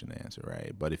tough question to answer,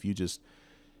 right? But if you just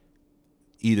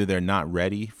either they're not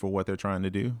ready for what they're trying to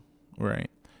do, right?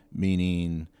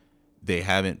 Meaning they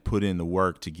haven't put in the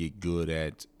work to get good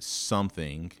at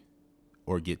something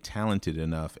or get talented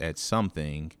enough at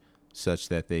something such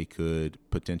that they could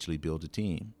potentially build a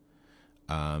team.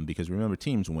 Because remember,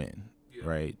 teams win,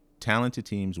 right? Talented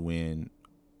teams win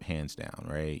hands down,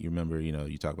 right? You remember,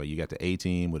 you talk about you got the A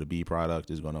team with a B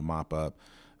product is going to mop up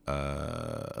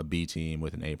a B team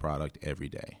with an A product every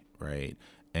day, right?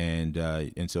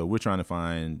 And so we're trying to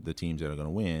find the teams that are going to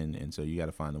win, and so you got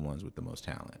to find the ones with the most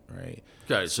talent, right?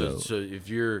 Okay, so if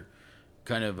you're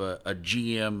kind of a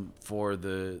GM for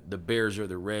the Bears or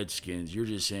the Redskins, you're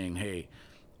just saying, hey,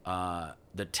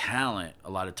 the talent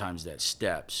a lot of times that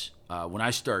steps. When I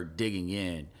start digging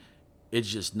in, it's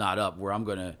just not up where I'm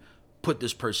going to put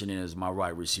this person in as my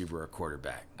wide receiver or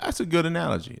quarterback. That's a good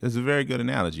analogy. That's a very good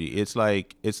analogy. It's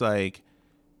like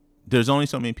there's only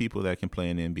so many people that can play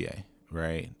in the NBA.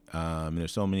 Right.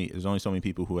 There's only so many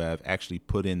people who have actually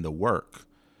put in the work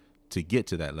to get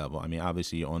to that level. I mean,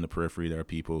 obviously on the periphery, there are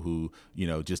people who,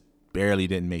 just barely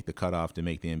didn't make the cutoff to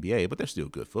make the NBA, but they're still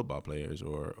good football players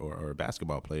or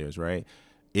basketball players. Right.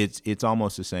 It's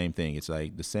almost the same thing. It's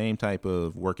like the same type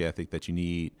of work ethic that you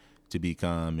need to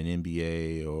become an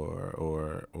NBA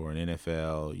or an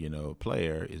NFL,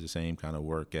 player is the same kind of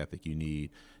work ethic you need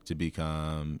to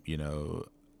become,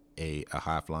 a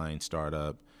high flying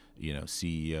startup,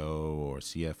 CEO or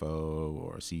CFO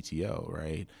or CTO,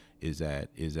 right? Is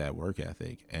that work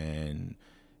ethic. And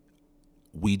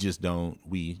we just don't,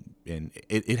 and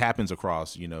it happens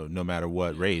across, no matter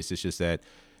what race. It's just that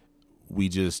we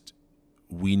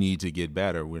need to get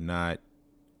better. We're not,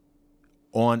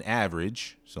 on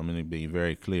average, so I'm going to be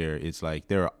very clear, it's like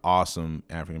there are awesome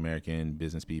African-American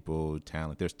business people,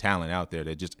 talent. There's talent out there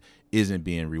that just isn't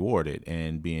being rewarded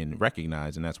and being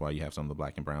recognized, and that's why you have some of the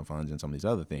black and brown funds and some of these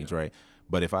other things, right?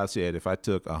 But if I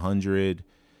took 100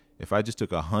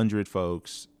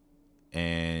 folks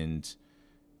and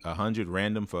 100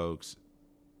 random folks,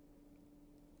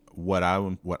 what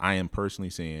I am personally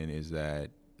seeing is that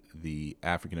the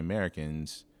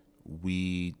African-Americans,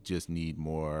 we just need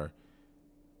more.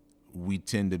 We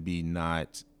tend to be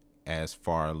not as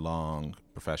far along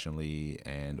professionally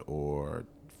and or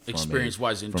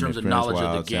experience-wise in terms of knowledge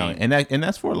of the game, and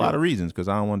that's for a lot of reasons. Because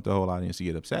I don't want the whole audience to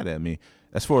get upset at me.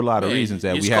 That's for a lot of reasons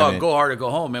that we haven't. Go hard or go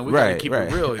home, man. We got to keep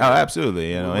it real here. Oh,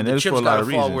 absolutely. And there's for a lot of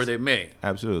reasons. Fall where they may.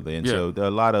 Absolutely, and so there are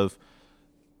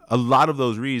a lot of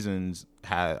those reasons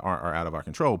are out of our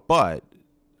control. But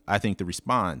I think the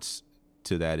response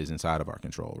to that is inside of our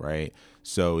control, right?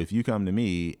 So if you come to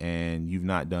me and you've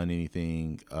not done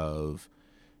anything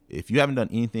if you haven't done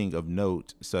anything of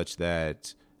note such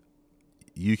that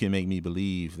you can make me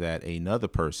believe that another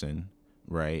person,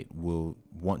 right, will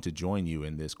want to join you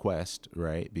in this quest,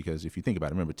 right? Because if you think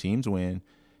about it, remember, teams win.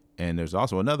 And there's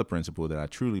also another principle that I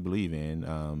truly believe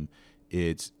in.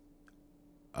 It's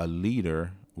a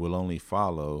leader will only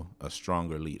follow a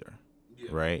stronger leader,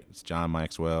 right? It's John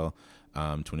Maxwell.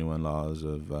 21 laws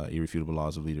of irrefutable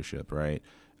laws of leadership, right?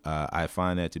 I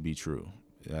find that to be true.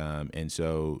 And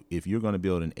so if you're going to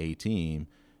build an A team,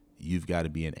 you've got to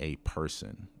be an A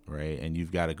person, right? And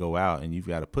you've got to go out and you've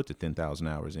got to put the 10,000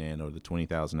 hours in or the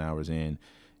 20,000 hours in.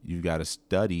 You've got to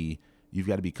study. You've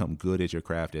got to become good at your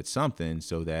craft at something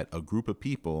so that a group of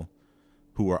people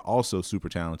who are also super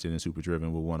talented and super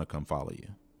driven will want to come follow you,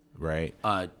 right?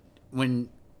 When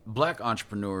black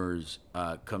entrepreneurs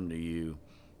come to you,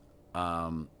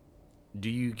 do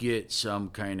you get some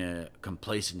kind of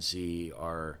complacency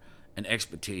or an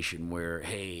expectation where,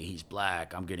 hey, he's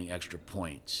black, I'm getting extra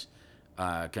points?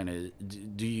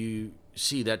 Do you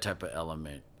see that type of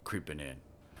element creeping in?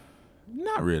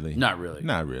 Not really.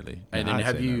 And then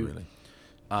have you?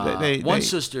 One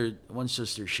sister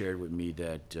shared with me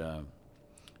that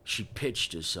she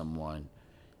pitched to someone,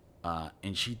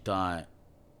 and she thought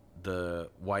the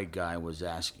white guy was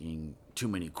asking too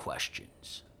many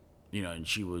questions. And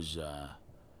she was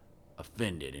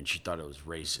offended, and she thought it was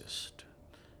racist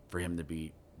for him to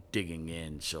be digging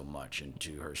in so much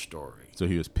into her story. So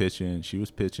she was pitching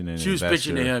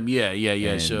to him, yeah.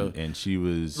 And she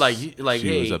was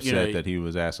she was upset that he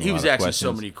was asking. He was asking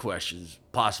so many questions,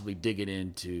 possibly digging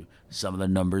into some of the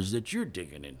numbers that you're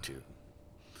digging into.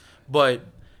 But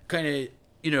kind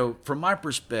of, from my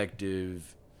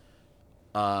perspective,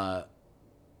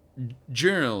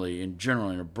 generally, in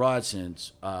a broad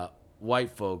sense,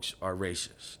 white folks are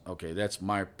racist. Okay, that's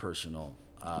my personal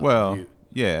view.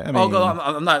 Yeah, I mean,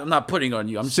 I'm not putting on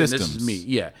you. I'm saying this is me.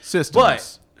 Yeah, systems.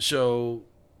 But so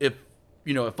if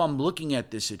I'm looking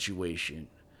at this situation,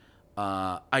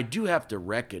 I do have to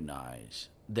recognize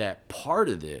that part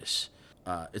of this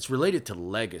it's related to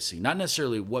legacy, not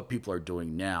necessarily what people are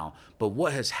doing now, but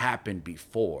what has happened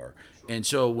before. And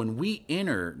so when we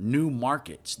enter new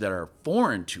markets that are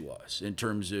foreign to us in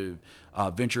terms of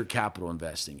venture capital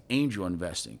investing, angel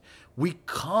investing, we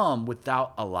come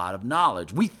without a lot of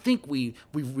knowledge. We think we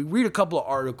read a couple of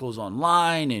articles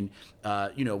online and,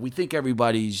 we think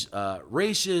everybody's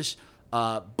racist,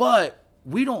 but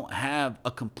we don't have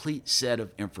a complete set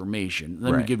of information.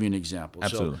 Let me give you an example.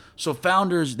 Absolutely. So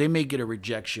founders, they may get a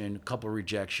rejection, a couple of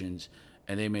rejections,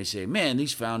 and they may say, man,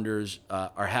 these founders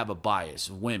have a bias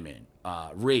of women,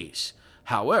 race.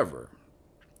 However,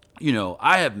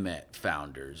 I have met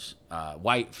founders,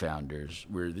 white founders,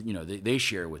 where they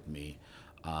share with me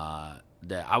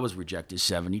that I was rejected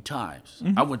 70 times.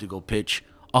 I went to go pitch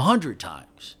 100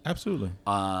 times. Absolutely.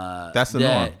 That's the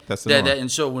norm. That's the norm.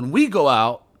 And so when we go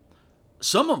out,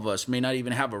 some of us may not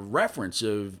even have a reference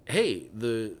of, hey,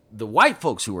 the white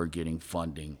folks who are getting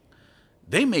funding,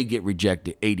 they may get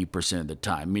rejected 80% of the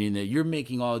time, meaning that you're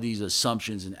making all these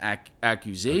assumptions and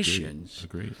accusations.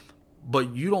 Agreed.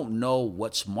 But you don't know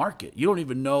what's market. You don't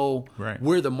even know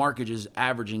where the market is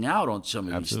averaging out on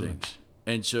some of these things.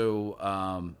 And so,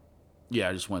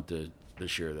 I just want to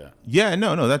share that. Yeah,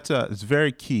 no, that's it's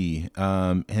very key,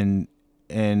 and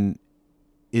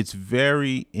it's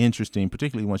very interesting,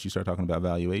 particularly once you start talking about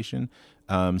valuation.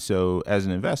 So as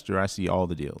an investor, I see all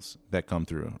the deals that come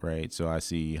through, right? So I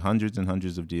see hundreds and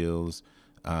hundreds of deals,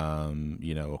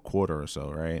 a quarter or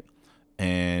so, right?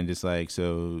 And it's like,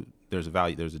 so there's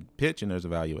a pitch and there's a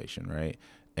valuation, right?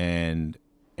 And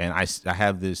I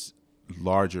have this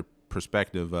larger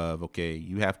perspective of, okay,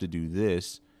 you have to do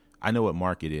this. I know what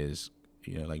market is.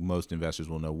 Like most investors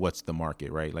will know what's the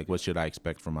market, right? Like what should I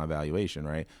expect from my valuation,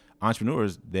 right?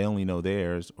 Entrepreneurs, they only know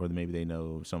theirs, or maybe they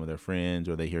know some of their friends,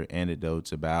 or they hear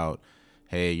anecdotes about,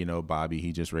 hey, Bobby,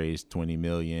 he just raised 20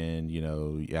 million,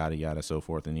 yada, yada, so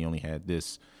forth. And he only had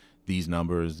these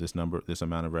numbers, this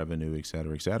amount of revenue, et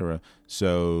cetera, et cetera.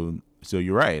 So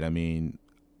you're right. I mean,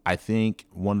 I think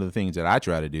one of the things that I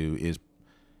try to do is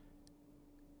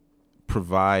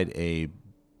provide a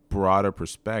broader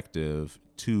perspective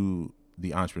to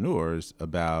the entrepreneurs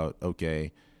about,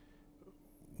 okay,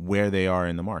 where they are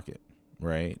in the market,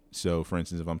 right? So for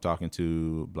instance, if I'm talking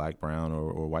to black, brown,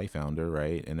 or white founder,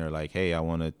 right, and they're like, hey, I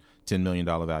want a $10 million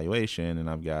valuation and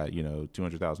I've got,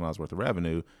 $200,000 worth of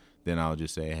revenue, then I'll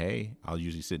just say, hey, I'll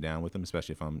usually sit down with them,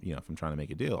 especially if I'm trying to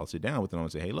make a deal. I'll sit down with them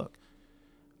and say, hey, look,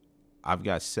 I've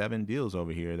got 7 deals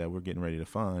over here that we're getting ready to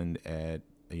fund at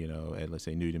let's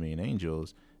say New Dominion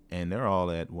Angels, and they're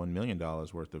all at $1 million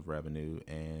worth of revenue,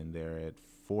 and they're at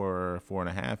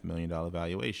 $4.5 million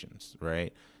valuations,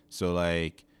 right? So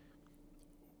like,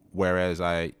 whereas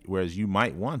you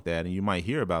might want that, and you might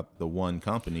hear about the one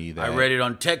company that I read it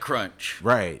on TechCrunch,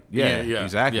 right? Yeah,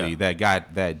 exactly. Yeah. That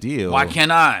got that deal. Why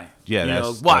can't I?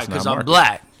 Yeah, why? Because I'm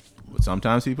black.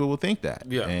 Sometimes people will think that,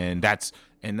 and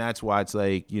that's why it's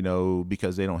like,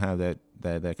 because they don't have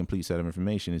that complete set of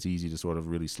information, it's easy to sort of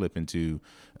really slip into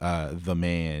the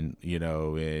man, and, you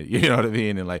know what I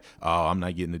mean, and like, oh, I'm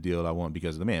not getting the deal I want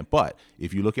because of the man. But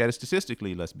if you look at it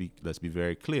statistically, let's be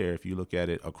very clear. If you look at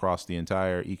it across the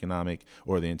entire economic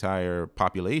or the entire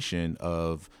population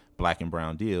of black and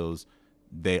brown deals,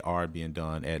 they are being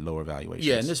done at lower valuations.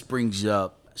 Yeah, and this brings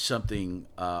up something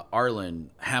Arlen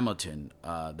Hamilton,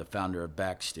 the founder of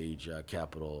Backstage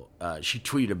Capital, she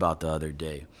tweeted about the other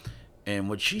day. And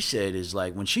what she said is,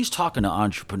 like, when she's talking to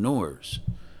entrepreneurs,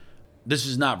 this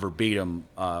is not verbatim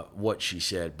what she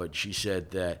said, but she said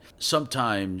that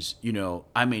sometimes,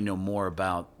 I may know more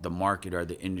about the market or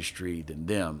the industry than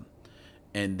them.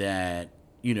 And that,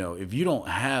 if you don't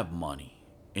have money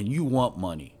and you want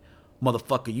money,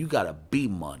 motherfucker, you got to be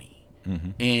money.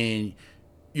 Mm-hmm. And,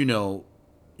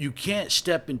 you can't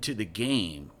step into the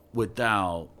game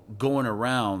without going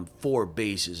around 4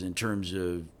 bases in terms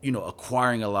of,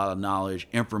 acquiring a lot of knowledge,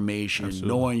 information, Absolutely.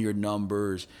 Knowing your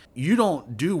numbers. You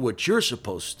don't do what you're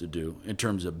supposed to do in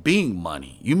terms of being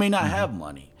money. You may not mm-hmm. have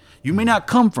money. You may not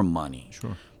come from money.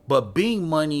 Sure. But being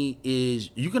money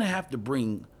is, you're going to have to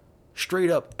bring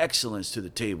straight up excellence to the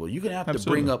table. You're going to have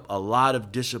Absolutely. to bring up a lot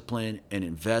of discipline and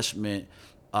investment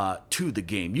to the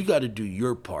game. You got to do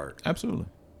your part. Absolutely.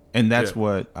 And that's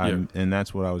what I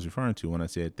was referring to when I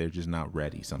said they're just not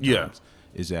ready sometimes. Yeah.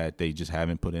 Is that they just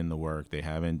haven't put in the work. They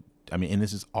haven't, and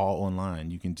this is all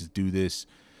online. You can just do this,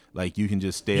 like you can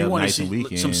just stay up nights and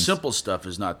weekends. Some simple stuff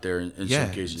is not there in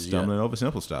some cases. Stumbling over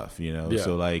simple stuff,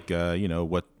 So like,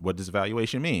 what does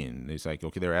valuation mean? It's like,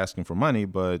 okay, they're asking for money,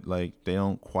 but like they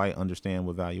don't quite understand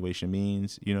what valuation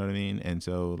means. You know what I mean? And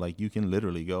so like you can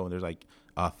literally go and there's like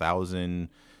 1,000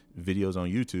 videos on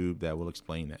YouTube that will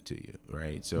explain that to you,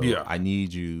 right? So I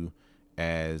need you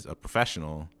as a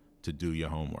professional to do your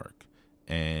homework.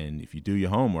 And if you do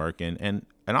your homework, and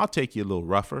I'll take you a little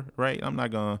rougher, right? I'm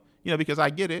not gonna, because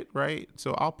I get it, right?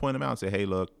 So I'll point them out and say, hey,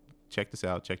 look, check this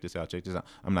out.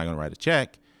 I'm not gonna write a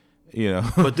check,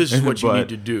 But this is what you need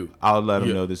to do. I'll let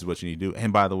them know this is what you need to do.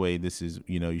 And by the way, this is,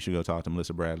 you should go talk to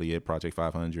Melissa Bradley at Project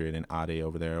 500 and Ade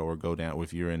over there, or go down,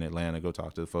 if you're in Atlanta, go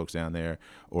talk to the folks down there,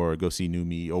 or go see New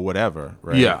Me or whatever,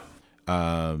 right? Yeah.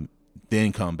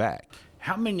 Then come back.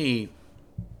 How many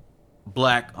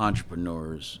black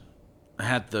entrepreneurs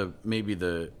had the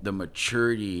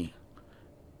maturity,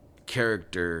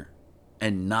 character,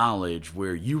 and knowledge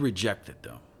where you rejected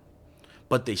them,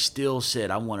 but they still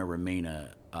said, I want to remain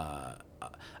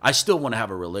I still want to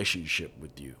have a relationship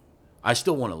with you. I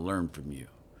still want to learn from you.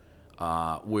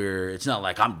 Where it's not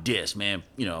like I'm this, man,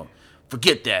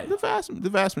 forget that. The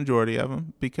vast majority of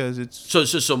them, because it's... So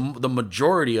the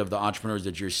majority of the entrepreneurs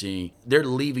that you're seeing, they're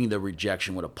leaving the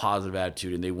rejection with a positive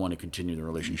attitude, and they want to continue the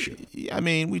relationship. I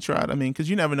mean, we tried. I mean, because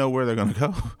you never know where they're going to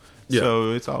go. Yeah.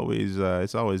 So it's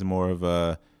always more of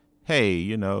a,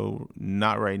 hey,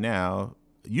 not right now.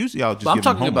 Usually I'll just give them homework.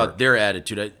 I'm talking about their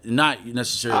attitude, not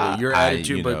necessarily your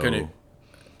attitude, but kind of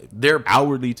their...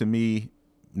 Outwardly to me,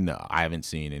 no, I haven't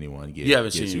seen anyone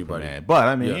get super mad. But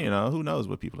I mean, who knows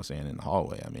what people are saying in the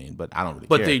hallway? I mean, but I don't really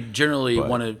care. But they generally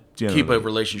want to keep a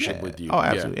relationship with you. Oh,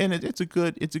 absolutely. Yeah. And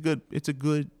it's a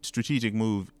good strategic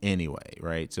move anyway,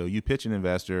 right? So you pitch an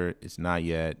investor, it's not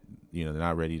yet, they're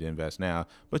not ready to invest now,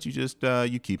 but you just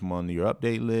you keep them on your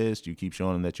update list, you keep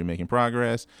showing them that you're making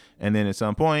progress, and then at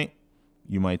some point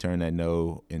you might turn that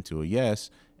no into a yes,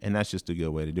 and that's just a good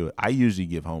way to do it. I usually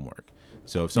give homework.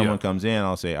 So if someone comes in,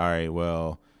 I'll say, all right,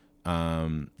 well,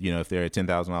 if they're at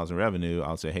 $10,000 in revenue,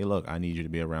 I'll say, hey, look, I need you to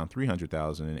be around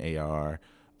 $300,000 in ARR,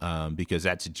 because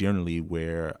that's generally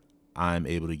where I'm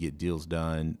able to get deals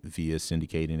done via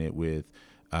syndicating it with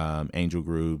angel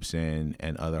groups and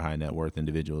other high net worth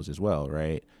individuals as well,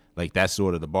 right? Like that's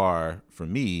sort of the bar for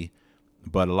me,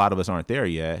 but a lot of us aren't there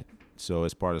yet. So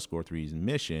as part of Score 3's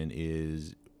mission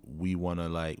is we want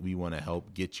to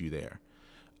help get you there,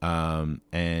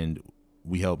 and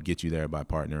we help get you there by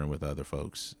partnering with other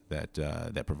folks that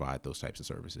provide those types of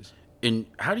services. And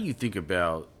how do you think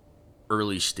about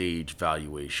early stage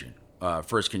valuation?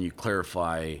 First, can you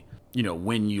clarify,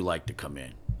 when you like to come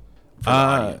in for the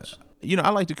audience? I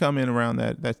like to come in around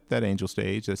that angel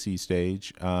stage, that seed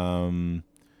stage.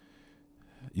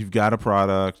 You've got a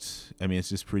product. I mean, it's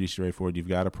just pretty straightforward. You've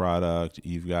got a product.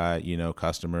 You've got,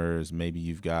 customers. Maybe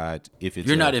you've got,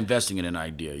 you're not investing in an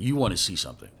idea. You want to see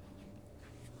something.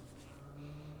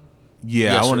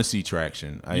 Yeah, yes, I want to see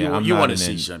traction. You want to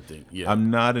see something. Yeah. I'm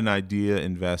not an idea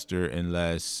investor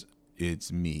unless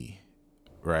it's me,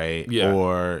 right? Yeah.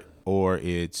 Or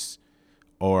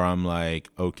I'm like,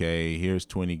 okay, here's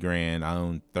 $20,000. I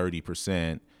own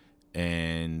 30%,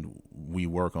 and we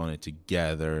work on it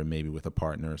together, maybe with a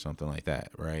partner or something like that,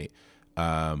 right?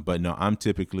 But no, I'm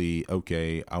typically,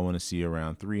 okay, I want to see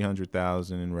around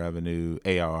 300,000 in revenue,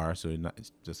 ARR. So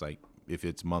it's just like if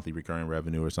it's monthly recurring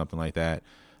revenue or something like that.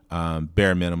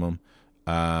 Bare minimum.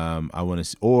 I want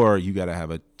to, or you got to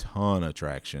have a ton of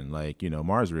traction. Like,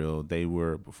 MarsReal, they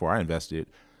were, before I invested,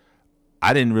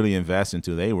 I didn't really invest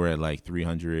until they were at like 30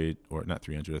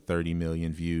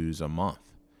 million views a month.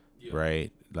 Yeah.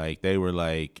 Right. Like they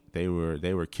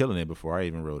were killing it before I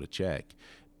even wrote a check.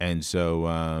 And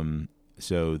so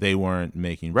they weren't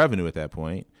making revenue at that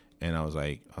point. And I was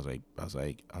like,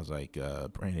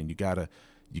 Brandon, you gotta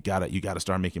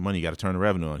start making money. You gotta turn the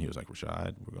revenue on. He was like,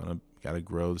 Rashad, gotta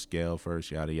grow the scale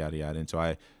first, yada yada yada. And so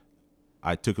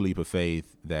I took a leap of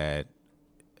faith that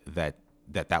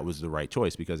was the right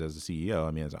choice, because as a CEO,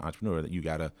 I mean, as an entrepreneur, that you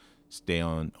gotta stay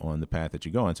on the path that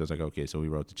you're going. So it's like, okay, so we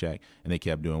wrote the check, and they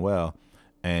kept doing well.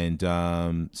 And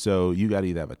so you gotta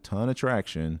either have a ton of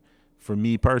traction, for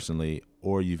me personally,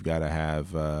 or you've got to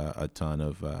have a ton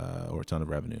of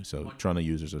revenue. So a ton of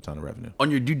users, a ton of revenue.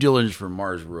 On your due diligence for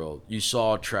MarsReal, you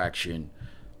saw traction.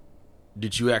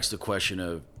 Did you ask the question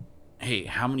of, hey,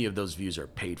 how many of those views are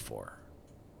paid for?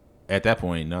 At that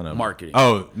point, none of marketing.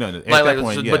 Oh no! At that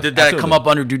point, yeah. But did that absolutely come up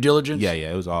under due diligence? Yeah.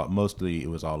 It was all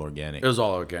organic. It was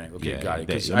all organic. Okay, yeah, got it.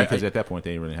 Because at that point they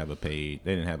didn't really have a paid.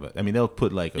 They didn't have a. I mean, they'll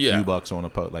put like a few bucks on a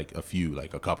post, like a few,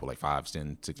 like a couple, like $5,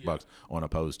 $10, $6 on a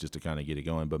post just to kind of get it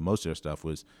going. But most of their stuff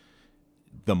was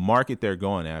the market they're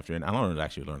going after, and I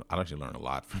actually learned a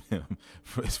lot from them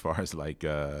as far as like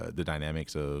the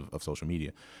dynamics of social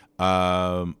media.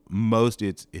 Mostly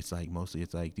it's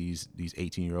like these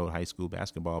 18-year-old high school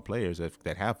basketball players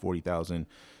that have 40,000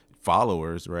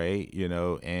 followers, right?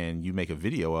 And you make a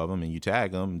video of them and you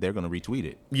tag them, they're going to retweet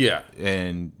it. Yeah.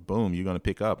 And boom, you're going to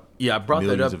pick up I brought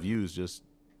millions that up. of views just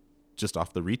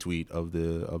off the retweet of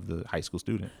the high school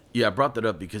student. Yeah, I brought that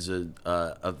up because a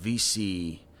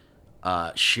VC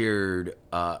shared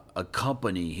a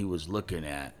company he was looking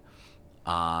at.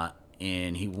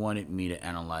 and he wanted me to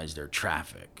analyze their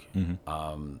traffic.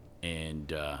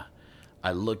 And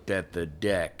I looked at the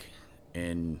deck,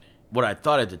 and what I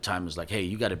thought at the time was like, hey,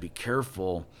 you got to be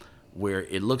careful where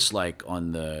it looks like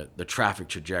on the traffic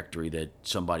trajectory that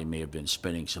somebody may have been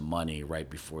spending some money right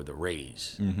before the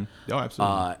raise. Oh,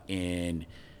 absolutely. And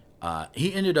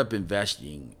he ended up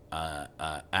investing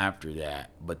after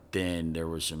that, but then there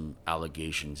were some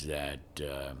allegations that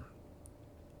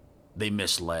they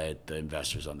misled the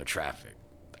investors on the traffic.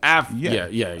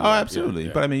 Yeah. Oh, absolutely.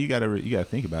 Yeah. But I mean, you gotta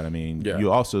think about it. I mean, Yeah.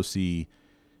 you also see.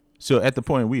 So at the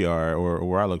point we are, or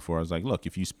where I look for, I was like, look,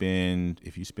 if you spend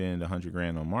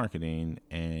 $100,000 on marketing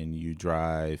and you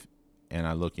drive, and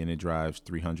I look and it drives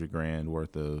 $300,000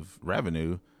 worth of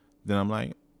revenue, then I'm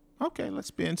like, okay, let's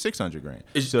spend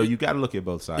 $600,000. So you got to look at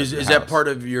both sides. Is that part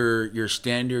of your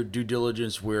standard due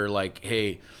diligence where like,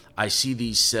 hey, I see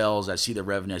these sales, I see the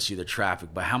revenue, I see the traffic,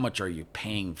 but how much are you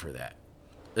paying for that?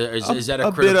 Is that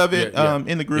a bit of it? Yeah.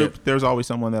 In the group, there's always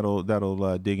someone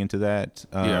that'll dig into that.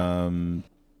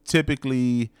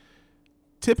 Typically,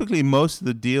 most of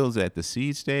the deals at the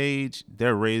seed stage,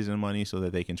 they're raising money so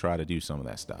that they can try to do some of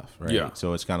that stuff, right? Yeah.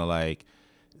 So it's kind of like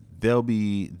they'll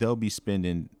be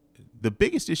spending. The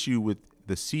biggest issue with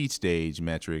the seed stage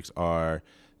metrics are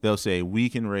they'll say we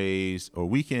can raise or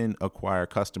we can acquire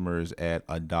customers at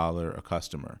 $1 a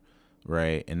customer,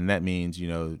 right? And that means,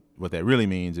 what that really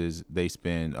means is they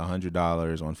spend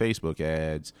 $100 on Facebook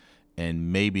ads,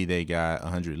 and maybe they got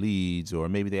 100 leads, or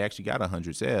maybe they actually got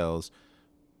 100 sales,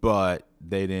 but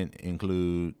they didn't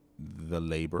include the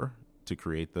labor to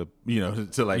create the,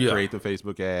 create the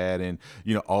Facebook ad and,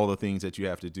 all the things that you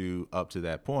have to do up to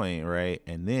that point, right?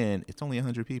 And then it's only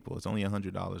 100 people. It's only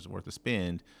 $100 worth of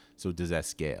spend. So does that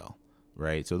scale,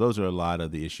 right? So those are a lot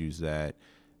of the issues that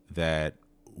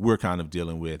we're kind of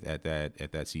dealing with at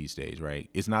that seed stage, right?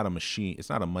 It's not a machine. It's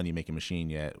not a money-making machine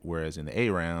yet. Whereas in the A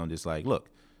round, it's like, look,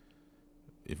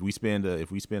 if we spend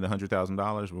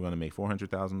 $100,000, we're going to make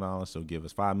 $400,000. So give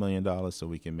us $5 million, so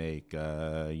we can make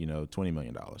 $20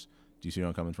 million. Do you see where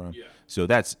I'm coming from? Yeah. So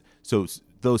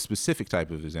those specific type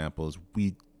of examples,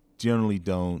 we generally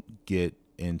don't get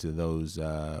into those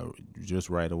just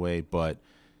right away. But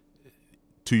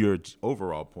to your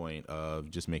overall point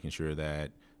of just making sure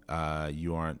that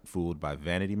you aren't fooled by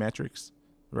vanity metrics,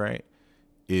 right,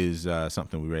 is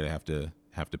something we really have to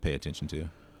pay attention to.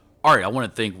 All right, I want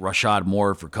to thank Rashad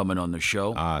Moore for coming on the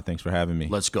show. Thanks for having me.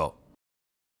 Let's go.